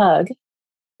time we hug,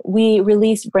 we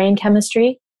release brain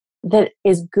chemistry that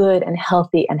is good and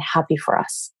healthy and happy for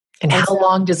us. And how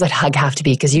long does that hug have to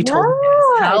be? Because you told me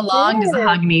How long does the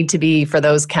hug need to be for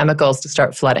those chemicals to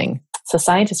start flooding? So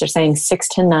scientists are saying 6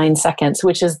 to 9 seconds,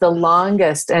 which is the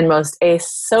longest and most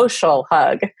asocial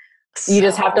hug. You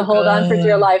just have to hold on for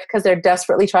dear life because they're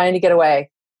desperately trying to get away.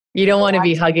 You don't want to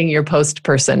be hugging your post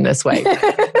person this way.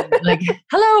 Like,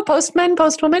 hello, postman,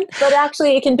 postwoman. But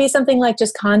actually, it can be something like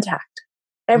just contact.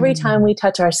 Every time we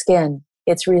touch our skin,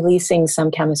 it's releasing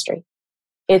some chemistry.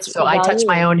 So I touch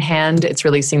my own hand, it's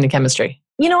releasing the chemistry.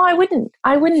 I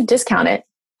wouldn't discount it.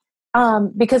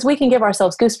 Because we can give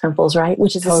ourselves goose pimples, right?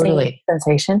 Which is the same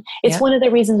sensation. It's one of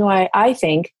the reasons why I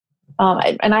think,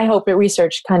 and I hope that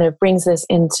research kind of brings this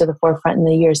into the forefront in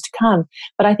the years to come,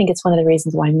 but I think it's one of the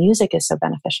reasons why music is so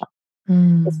beneficial.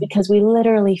 It's because we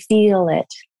literally feel it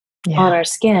on our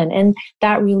skin, and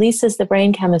that releases the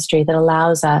brain chemistry that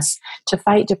allows us to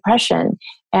fight depression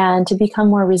and to become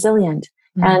more resilient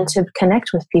and to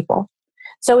connect with people.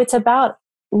 So it's about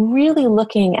really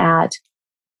looking at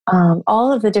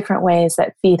all of the different ways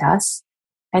that feed us,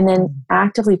 and then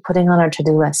actively putting on our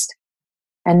to-do list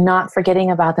and not forgetting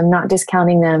about them, not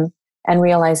discounting them, and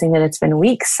realizing that it's been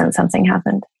weeks since something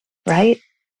happened, right?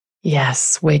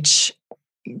 Yes, which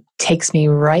takes me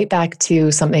right back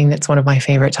to something that's one of my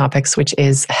favorite topics, which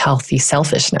is healthy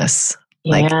selfishness.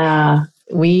 Like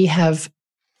we have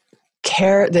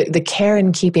care, the care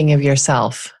and keeping of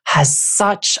yourself has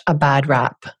such a bad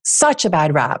rap.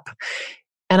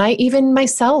 And I even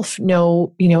myself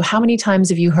know, how many times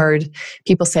have you heard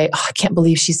people say, oh, I can't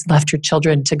believe she's left her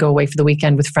children to go away for the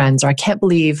weekend with friends, or I can't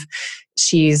believe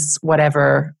she's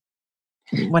whatever,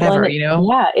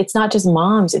 Yeah, it's not just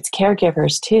moms, it's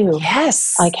caregivers too.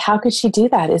 Yes. Like, how could she do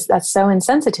that? That's so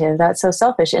insensitive. That's so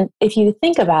selfish. And if you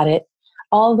think about it,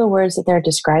 all the words that they're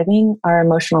describing are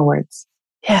emotional words.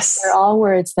 Yes. They're all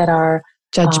words that are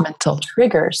judgmental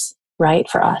triggers, right,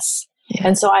 for us. Yeah.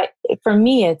 And so for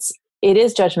me, it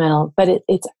is judgmental, but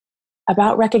it's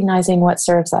about recognizing what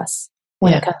serves us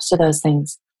when it comes to those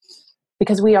things,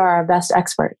 because we are our best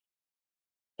expert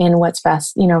in what's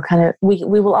best. We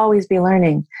will always be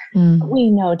learning.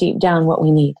 We know deep down what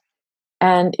we need.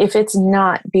 And if it's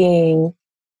not being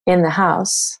in the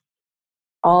house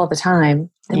all the time,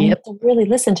 then we have to really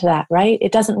listen to that, right?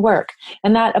 It doesn't work.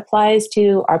 And that applies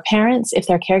to our parents. If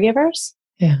they're caregivers,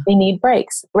 they need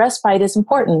breaks. Respite is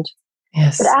important.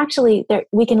 Yes. But actually,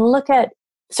 we can look at,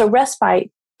 so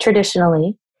respite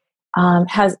traditionally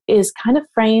is kind of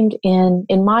framed in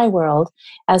my world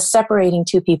as separating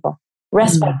two people,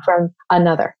 respite from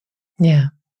another. Yeah.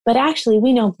 But actually,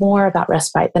 we know more about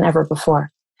respite than ever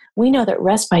before. We know that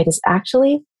respite is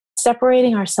actually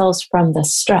separating ourselves from the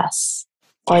stress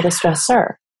or the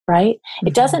stressor, right?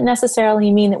 It doesn't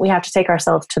necessarily mean that we have to take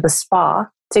ourselves to the spa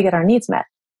to get our needs met.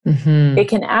 It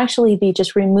can actually be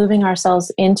just removing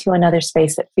ourselves into another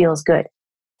space that feels good.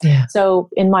 Yeah. So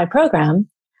in my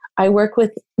program, I work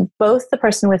with both the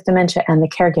person with dementia and the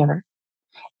caregiver.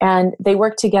 And they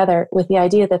work together with the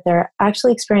idea that they're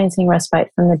actually experiencing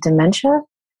respite from the dementia,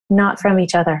 not from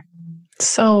each other.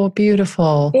 So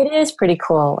beautiful. It is pretty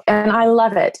cool. And I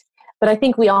love it. But I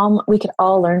think we could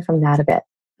all learn from that a bit,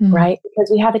 right?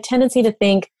 Because we have a tendency to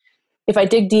think, if I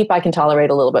dig deep, I can tolerate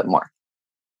a little bit more.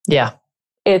 Yeah.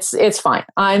 It's fine.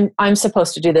 I'm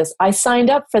supposed to do this. I signed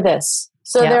up for this.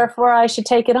 So therefore I should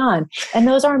take it on. And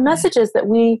those are messages that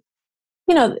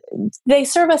they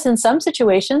serve us in some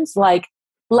situations, like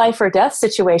life or death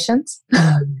situations,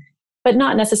 but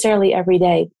not necessarily every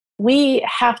day. We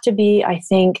have to be, I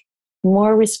think,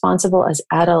 more responsible as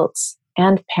adults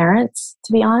and parents,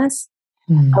 to be honest,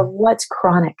 of what's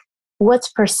chronic, what's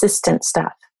persistent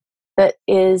stuff that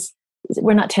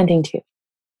we're not tending to.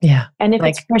 Yeah. And if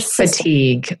like it's persistent,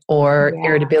 fatigue or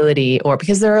irritability, or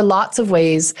because there are lots of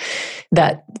ways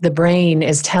that the brain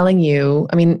is telling you,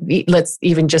 I mean, we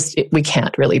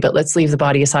can't really, but let's leave the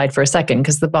body aside for a second,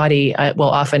 because the body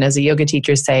will often, as a yoga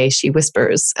teacher say, she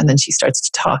whispers and then she starts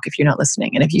to talk if you're not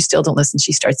listening. And if you still don't listen,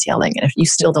 she starts yelling. And if you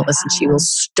still don't listen, she will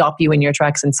stop you in your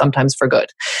tracks, and sometimes for good.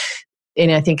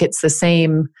 And I think it's the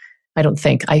same.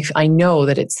 I know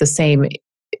that it's the same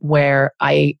where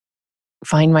I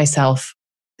find myself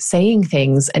saying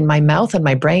things and my mouth and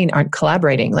my brain aren't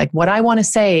collaborating. Like what I want to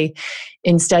say,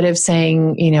 instead of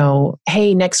saying,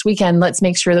 hey, next weekend, let's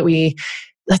make sure that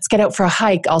let's get out for a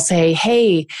hike. I'll say,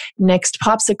 hey, next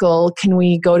popsicle, can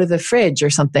we go to the fridge or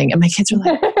something? And my kids are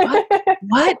like,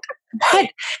 what?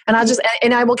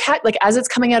 And I will catch, like, as it's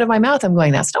coming out of my mouth, I'm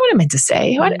going, that's not what I meant to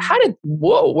say.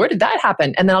 Where did that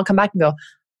happen? And then I'll come back and go,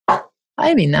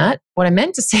 I mean that. What I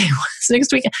meant to say was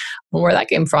next weekend. Where that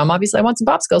came from, obviously I want some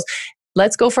popsicles.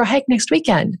 Let's go for a hike next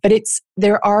weekend. But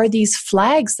there are these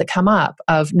flags that come up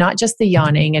of not just the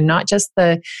yawning and not just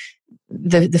the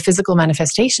physical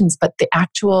manifestations, but the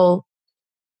actual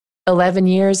 11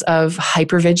 years of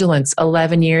hypervigilance,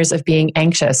 11 years of being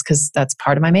anxious because that's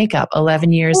part of my makeup,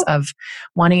 11 years of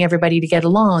wanting everybody to get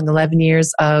along, 11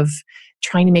 years of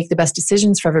trying to make the best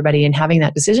decisions for everybody and having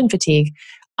that decision fatigue.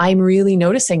 I'm really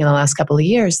noticing in the last couple of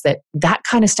years that that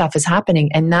kind of stuff is happening.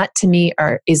 And that to me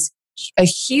is a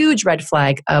huge red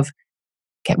flag of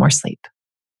get more sleep,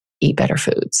 eat better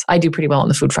foods. I do pretty well on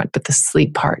the food front, but the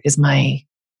sleep part is my...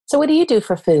 So what do you do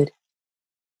for food?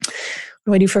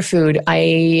 What do I do for food?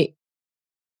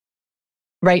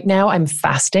 Right now I'm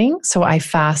fasting. So I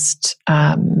fast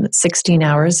 16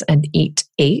 hours and eat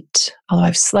 8. Although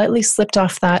I've slightly slipped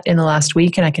off that in the last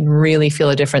week, and I can really feel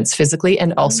a difference physically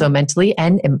and also mentally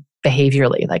and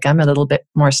behaviorally. Like I'm a little bit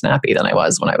more snappy than I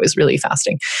was when I was really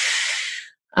fasting.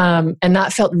 And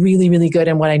that felt really, really good.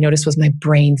 And what I noticed was my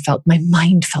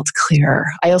mind felt clearer.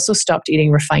 I also stopped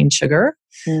eating refined sugar.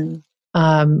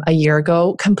 A year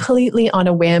ago, completely on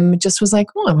a whim, just was like,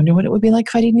 oh, I wonder what it would be like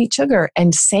if I didn't eat sugar.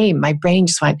 And same, my brain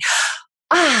just went,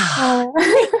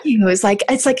 thank you. It's like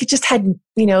it just had,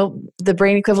 the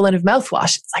brain equivalent of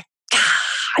mouthwash. It's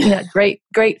like,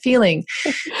 great feeling.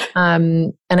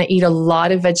 And I eat a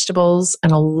lot of vegetables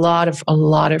and a lot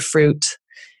of fruit.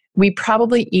 We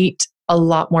probably eat a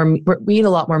lot more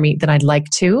meat than I'd like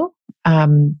to.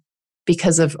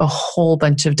 Because of a whole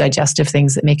bunch of digestive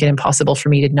things that make it impossible for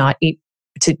me to not eat,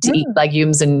 to eat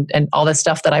legumes and all this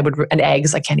stuff that and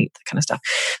eggs. I can't eat that kind of stuff.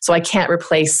 So I can't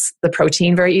replace the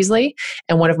protein very easily.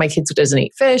 And one of my kids doesn't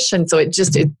eat fish. And so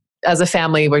as a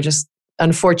family, we're just,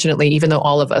 unfortunately, even though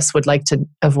all of us would like to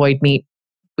avoid meat,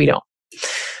 we don't.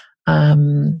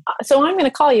 So I'm going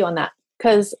to call you on that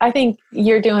because I think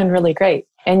you're doing really great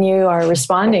and you are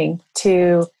responding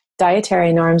to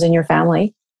dietary norms in your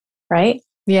family, right?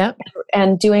 Yeah.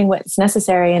 And doing what's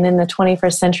necessary. And in the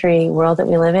 21st century world that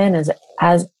we live in as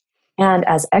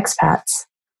expats,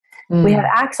 we have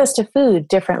access to food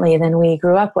differently than we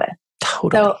grew up with.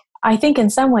 Totally. So I think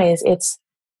in some ways it's,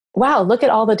 wow, look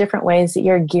at all the different ways that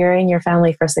you're gearing your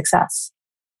family for success.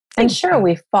 And sure,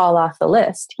 we fall off the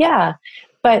list. Yeah.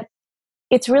 But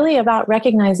it's really about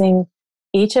recognizing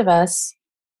each of us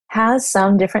has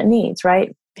some different needs,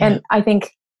 right? Yeah. And I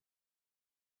think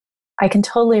I can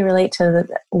totally relate to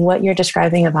what you're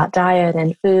describing about diet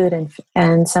and food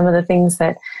and some of the things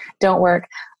that don't work.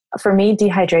 For me,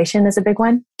 dehydration is a big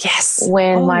one. Yes.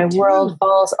 When my world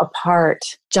falls apart.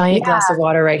 Giant glass of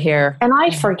water right here. And I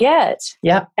forget.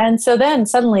 Yep. And so then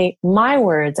suddenly my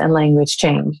words and language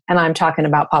change. And I'm talking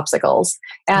about popsicles.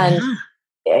 And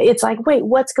it's like, wait,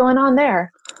 what's going on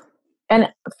there? And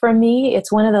for me,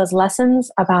 it's one of those lessons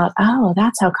about, oh,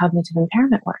 that's how cognitive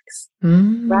impairment works,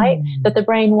 right? That the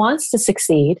brain wants to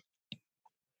succeed,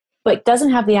 but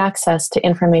doesn't have the access to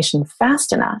information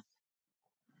fast enough.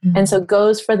 And so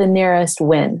goes for the nearest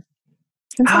win.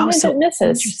 And sometimes it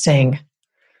misses. Interesting.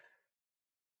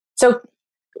 So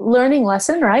learning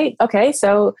lesson, right? Okay,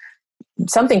 so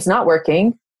something's not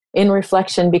working. In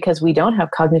reflection, because we don't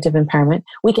have cognitive impairment,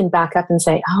 we can back up and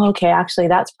say, oh, okay, actually,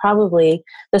 that's probably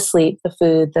the sleep, the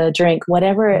food, the drink,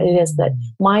 whatever it is that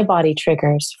my body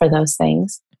triggers for those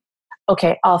things.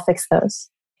 Okay, I'll fix those.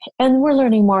 And we're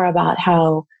learning more about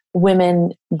how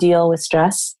women deal with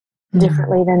stress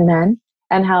differently than men,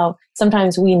 and how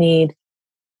sometimes we need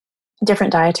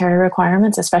different dietary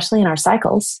requirements, especially in our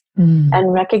cycles,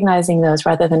 and recognizing those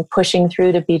rather than pushing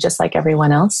through to be just like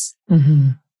everyone else.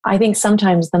 I think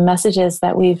sometimes the messages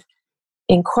that we've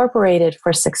incorporated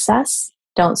for success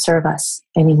don't serve us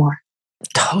anymore.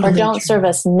 Totally. Or don't serve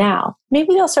us now.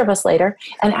 Maybe they'll serve us later.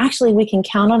 And actually we can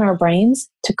count on our brains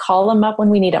to call them up when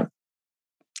we need them.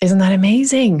 Isn't that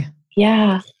amazing?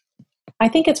 Yeah. I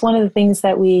think it's one of the things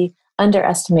that we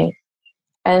underestimate.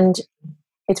 And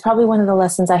it's probably one of the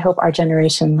lessons I hope our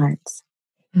generation learns.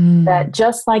 That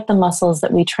just like the muscles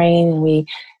that we train and we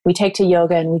take to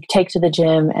yoga and we take to the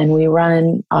gym and we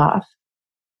run off,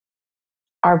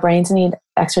 our brains need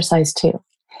exercise too.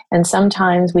 And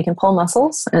sometimes we can pull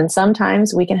muscles and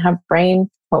sometimes we can have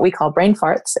what we call brain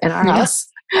farts in our house.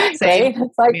 Right?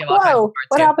 It's like, whoa,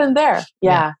 what happened there?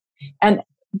 Yeah.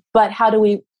 But how do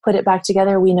we put it back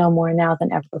together? We know more now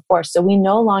than ever before. So we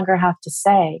no longer have to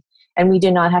say, and we do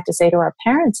not have to say to our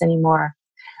parents anymore,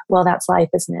 well, that's life,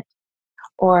 isn't it?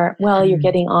 Or, well, you're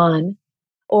getting on.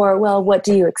 Or, well, what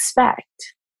do you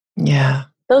expect? Yeah.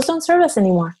 Those don't serve us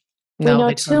anymore. We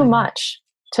know too much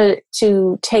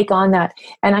to take on that.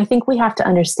 And I think we have to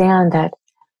understand that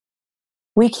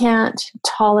we can't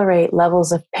tolerate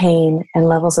levels of pain and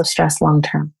levels of stress long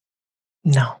term.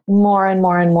 No. More and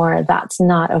more and more, that's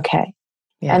not okay.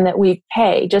 Yeah. And that we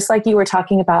pay, just like you were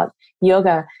talking about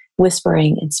yoga,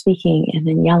 whispering and speaking and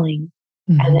then yelling.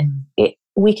 And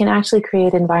we can actually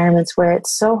create environments where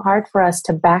it's so hard for us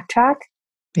to backtrack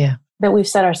that we've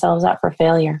set ourselves up for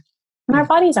failure. And our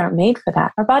bodies aren't made for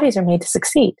that. Our bodies are made to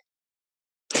succeed.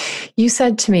 You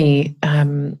said to me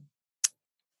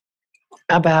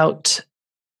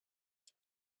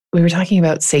we were talking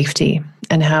about safety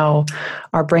and how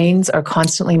our brains are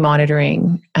constantly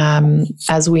monitoring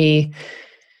as we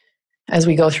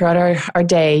go throughout our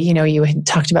day. You know, you had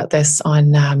talked about this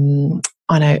on a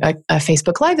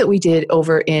Facebook Live that we did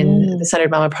over in the Centered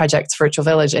Mama Project's virtual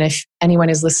village. And if anyone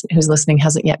who's listening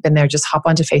hasn't yet been there, just hop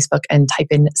onto Facebook and type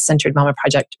in Centered Mama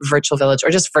Project virtual village, or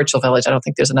just virtual village. I don't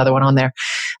think there's another one on there.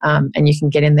 And you can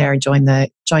get in there and join the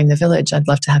village. I'd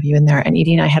love to have you in there. And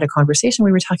Edye and I had a conversation.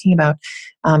 We were talking about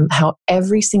how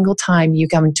every single time you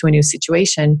come into a new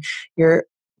situation, your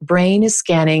brain is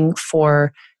scanning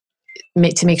to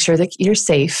make sure that you're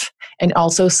safe, and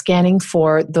also scanning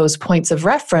for those points of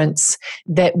reference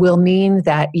that will mean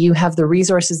that you have the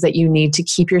resources that you need to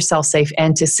keep yourself safe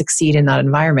and to succeed in that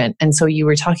environment. And so you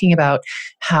were talking about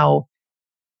how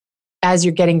as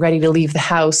you're getting ready to leave the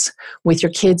house with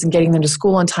your kids and getting them to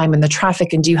school on time and the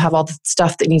traffic, and do you have all the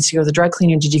stuff that needs to go to the dry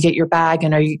cleaner? Did you get your bag?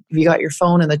 And have you got your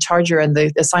phone and the charger and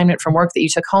the assignment from work that you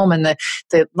took home and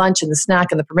the lunch and the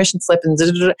snack and the permission slip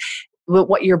and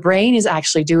what your brain is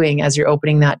actually doing as you're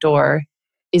opening that door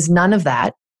is none of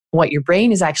that. What your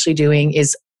brain is actually doing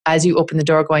is, as you open the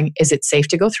door, going, is it safe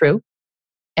to go through?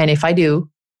 And if I do,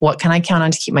 what can I count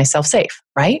on to keep myself safe?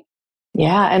 Right?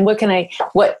 Yeah. And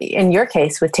what in your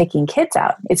case with taking kids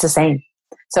out, it's the same.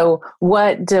 So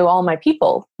what do all my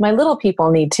little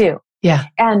people need too? Yeah.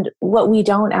 And what we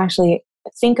don't actually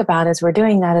think about as we're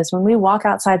doing that is when we walk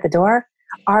outside the door,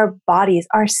 our bodies,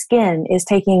 our skin is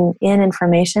taking in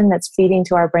information that's feeding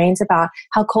to our brains about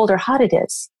how cold or hot it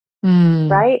is,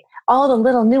 right? All the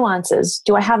little nuances.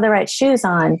 Do I have the right shoes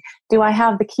on? Do I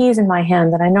have the keys in my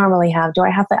hand that I normally have? Do I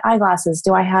have the eyeglasses?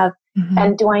 Do I have,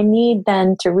 and do I need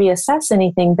then to reassess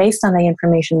anything based on the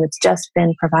information that's just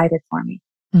been provided for me?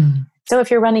 So if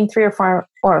you're running 3 or 4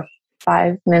 or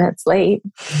 5 minutes late,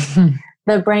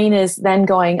 the brain is then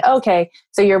going, okay,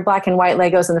 so your black and white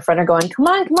Legos in the front are going, come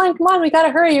on, we got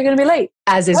to hurry, you're going to be late.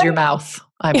 As is your mouth.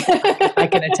 I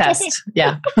can attest.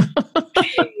 Yeah.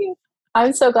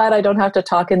 I'm so glad I don't have to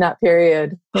talk in that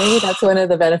period. Maybe that's one of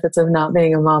the benefits of not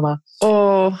being a mama.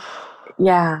 Oh,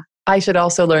 yeah. I should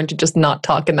also learn to just not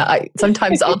talk in that.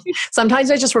 Sometimes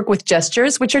I just work with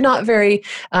gestures, which are not very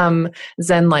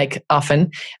Zen-like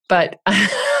often, but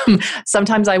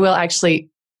sometimes I will actually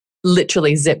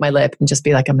literally zip my lip and just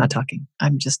be like, I'm not talking.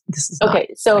 This is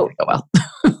okay. So go well.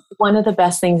 One of the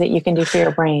best things that you can do for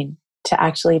your brain to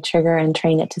actually trigger and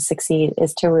train it to succeed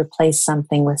is to replace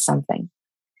something with something.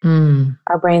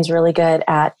 Our brain's really good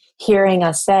at hearing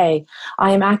us say,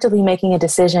 I am actively making a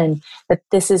decision that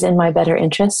this is in my better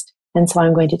interest, and so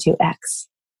I'm going to do X.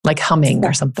 Like humming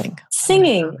or something.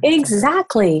 Singing,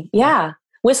 exactly. Yeah.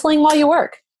 Whistling while you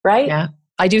work, right? Yeah.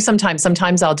 I do sometimes.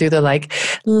 Sometimes I'll do the like,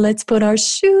 let's put our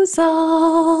shoes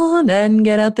on and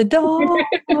get out the door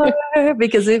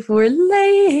because if we're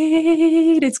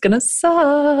late, it's going to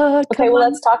suck. Okay, well,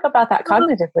 let's talk about that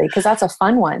cognitively because that's a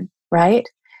fun one, right?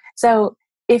 So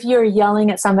if you're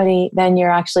yelling at somebody, then you're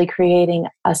actually creating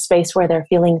a space where they're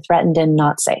feeling threatened and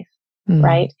not safe,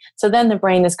 right? So then the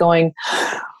brain is going,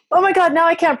 oh my God, now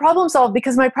I can't problem solve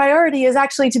because my priority is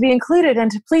actually to be included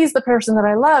and to please the person that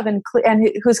I love and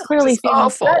who's clearly feeling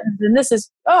threatened. And this is,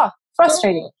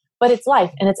 frustrating. But it's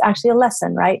life and it's actually a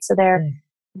lesson, right? So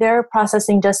they're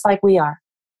processing just like we are.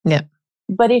 Yeah.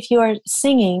 But if you are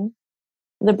singing,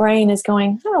 the brain is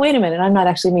going, oh, wait a minute, I'm not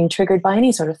actually being triggered by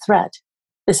any sort of threat.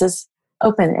 This is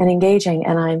open and engaging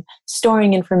and I'm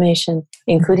storing information,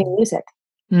 including music.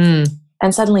 And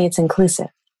suddenly it's inclusive.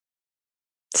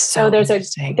 So there's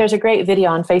a great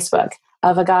video on Facebook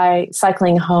of a guy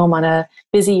cycling home on a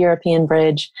busy European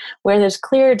bridge where there's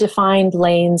clear defined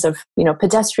lanes of,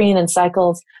 pedestrian and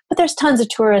cycles, but there's tons of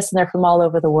tourists and they're from all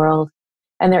over the world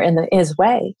and they're in his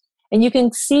way. And you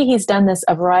can see he's done this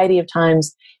a variety of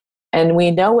times. And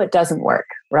we know what doesn't work,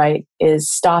 right?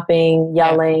 Is stopping,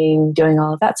 yelling, doing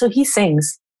all of that. So he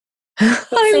sings. He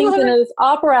sings in his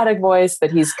operatic voice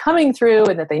that he's coming through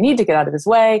and that they need to get out of his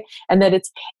way. And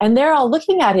and they're all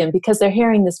looking at him because they're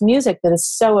hearing this music that is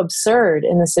so absurd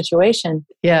in the situation.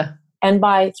 Yeah. And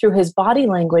through his body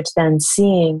language, then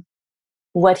seeing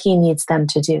what he needs them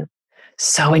to do.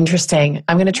 So interesting.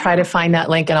 I'm going to try to find that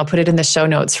link and I'll put it in the show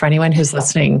notes for anyone who's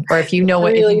listening. Or if you know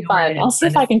what. Really fun. I'll see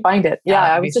if I can find it. Yeah,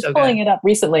 I was just pulling it up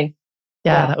recently.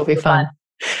 Yeah, that would be fun.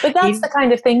 But that's the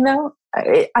kind of thing, though,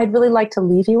 I'd really like to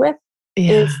leave you with.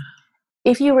 Is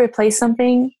if you replace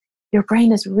something, your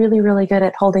brain is really, really good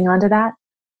at holding on to that.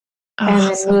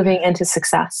 and then moving into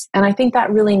success. And I think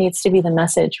that really needs to be the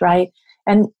message, right?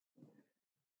 And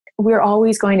we're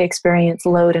always going to experience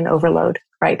load and overload,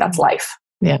 right? That's life.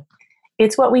 Yeah.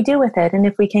 It's what we do with it. And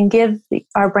if we can give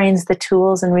our brains the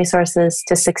tools and resources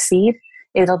to succeed,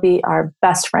 it'll be our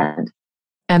best friend.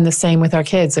 And the same with our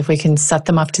kids. If we can set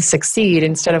them up to succeed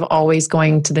instead of always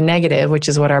going to the negative, which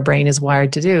is what our brain is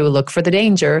wired to do, look for the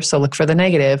danger, so look for the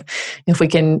negative. If we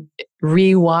can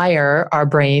rewire our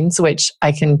brains, which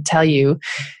I can tell you,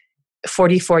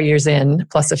 44 years in,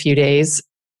 plus a few days,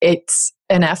 it's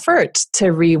an effort to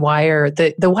rewire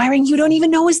the wiring you don't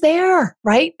even know is there,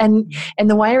 right? And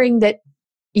the wiring that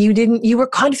you were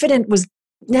confident was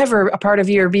never a part of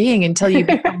your being until you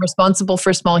become responsible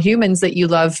for small humans that you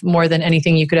love more than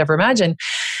anything you could ever imagine.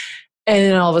 And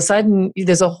then all of a sudden,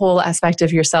 there's a whole aspect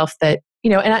of yourself that,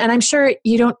 and I'm sure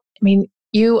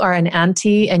you are an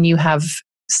auntie and you have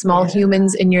small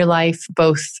humans in your life,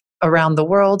 both around the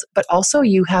world, but also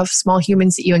you have small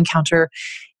humans that you encounter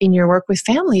in your work with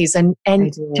families. And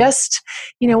just,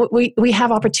 we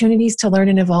have opportunities to learn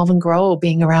and evolve and grow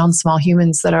being around small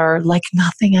humans that are like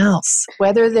nothing else,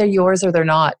 whether they're yours or they're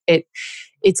not.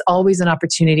 It's always an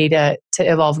opportunity to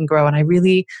evolve and grow. And I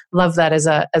really love that as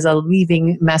a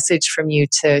leaving message from you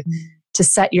to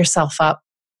set yourself up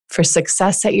for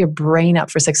success, set your brain up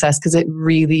for success, because it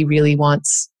really, really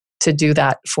wants to do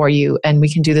that for you. And we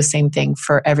can do the same thing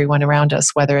for everyone around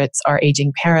us, whether it's our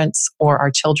aging parents or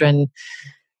our children.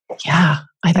 Yeah.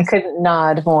 I couldn't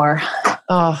nod more.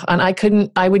 Oh, and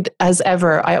I would, as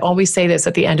ever, I always say this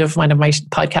at the end of one of my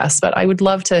podcasts, but I would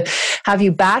love to have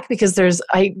you back, because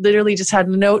I literally just had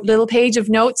a little page of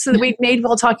notes that we've made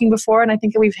while talking before. And I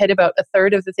think we've hit about a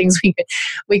third of the things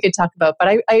we could talk about,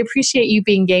 but I appreciate you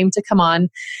being game to come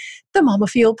on the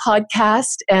MamaFuel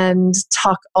podcast and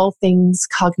talk all things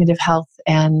cognitive health.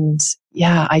 And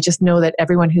yeah, I just know that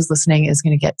everyone who's listening is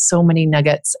going to get so many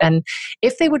nuggets. And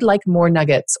if they would like more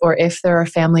nuggets, or if there are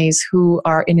families who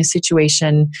are in a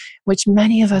situation, which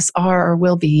many of us are or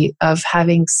will be, of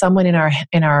having someone in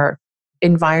our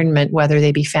environment, whether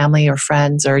they be family or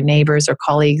friends or neighbors or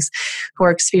colleagues, who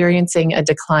are experiencing a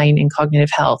decline in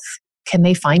cognitive health, can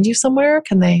they find you somewhere?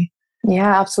 Can they?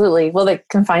 Yeah, absolutely. Well, they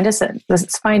can find me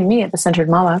at the Centered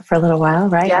Mama for a little while,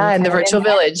 right? Yeah, in the virtual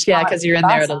village. Yeah, because you're in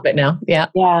there a little bit now. Yeah.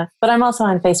 Yeah, but I'm also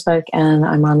on Facebook and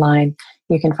I'm online.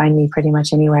 You can find me pretty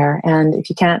much anywhere. And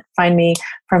if you can't find me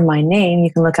from my name,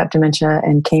 you can look up Dementia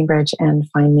in Cambridge and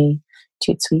find me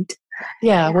toot sweet.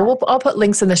 Yeah, well, I'll put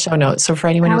links in the show notes. So for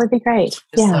anyone that would be great.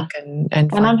 Yeah.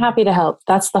 And I'm happy to help.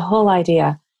 That's the whole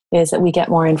idea, is that we get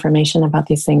more information about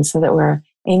these things so that we're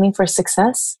aiming for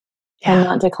success. Yeah. And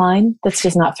not decline. That's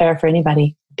just not fair for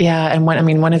anybody. Yeah. And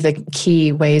one of the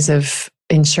key ways of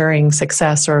ensuring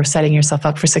success or setting yourself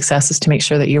up for success is to make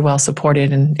sure that you're well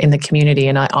supported in the community.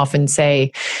 And I often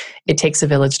say it takes a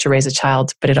village to raise a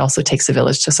child, but it also takes a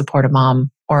village to support a mom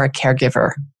or a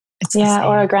caregiver.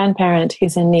 Or a grandparent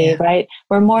who's in need, right?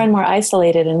 We're more and more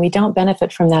isolated and we don't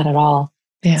benefit from that at all.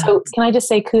 Yeah. So can I just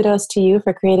say kudos to you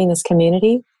for creating this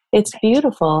community? It's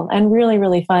beautiful and really,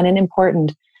 really fun and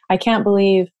important. I can't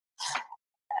believe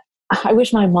I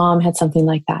wish my mom had something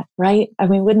like that, right? I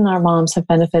mean, wouldn't our moms have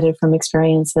benefited from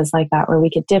experiences like that, where we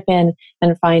could dip in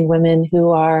and find women who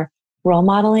are role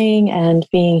modeling and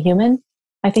being human?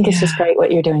 I think it's just great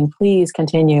what you're doing. Please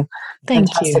continue.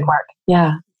 Fantastic work.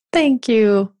 Yeah. Thank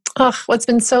you. Oh, it's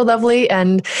been so lovely.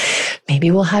 And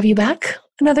maybe we'll have you back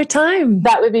another time.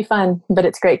 That would be fun, but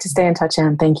it's great to stay in touch,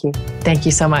 Anne. Thank you. Thank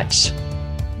you so much.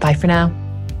 Bye for now.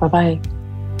 Bye-bye.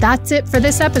 That's it for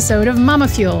this episode of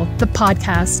MamaFuel, the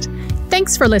podcast.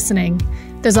 Thanks for listening.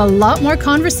 There's a lot more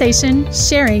conversation,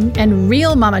 sharing, and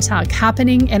real mama talk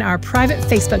happening in our private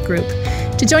Facebook group.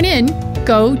 To join in,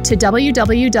 go to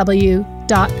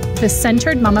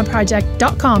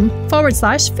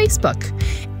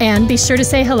www.thecenteredmamaproject.com/Facebook and be sure to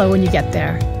say hello when you get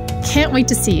there. Can't wait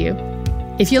to see you.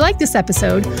 If you like this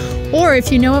episode, or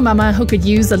if you know a mama who could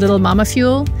use a little mama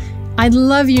fuel, I'd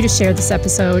love you to share this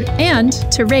episode and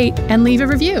to rate and leave a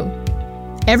review.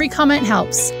 Every comment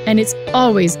helps, and it's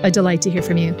always a delight to hear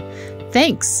from you.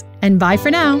 Thanks, and bye for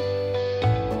now.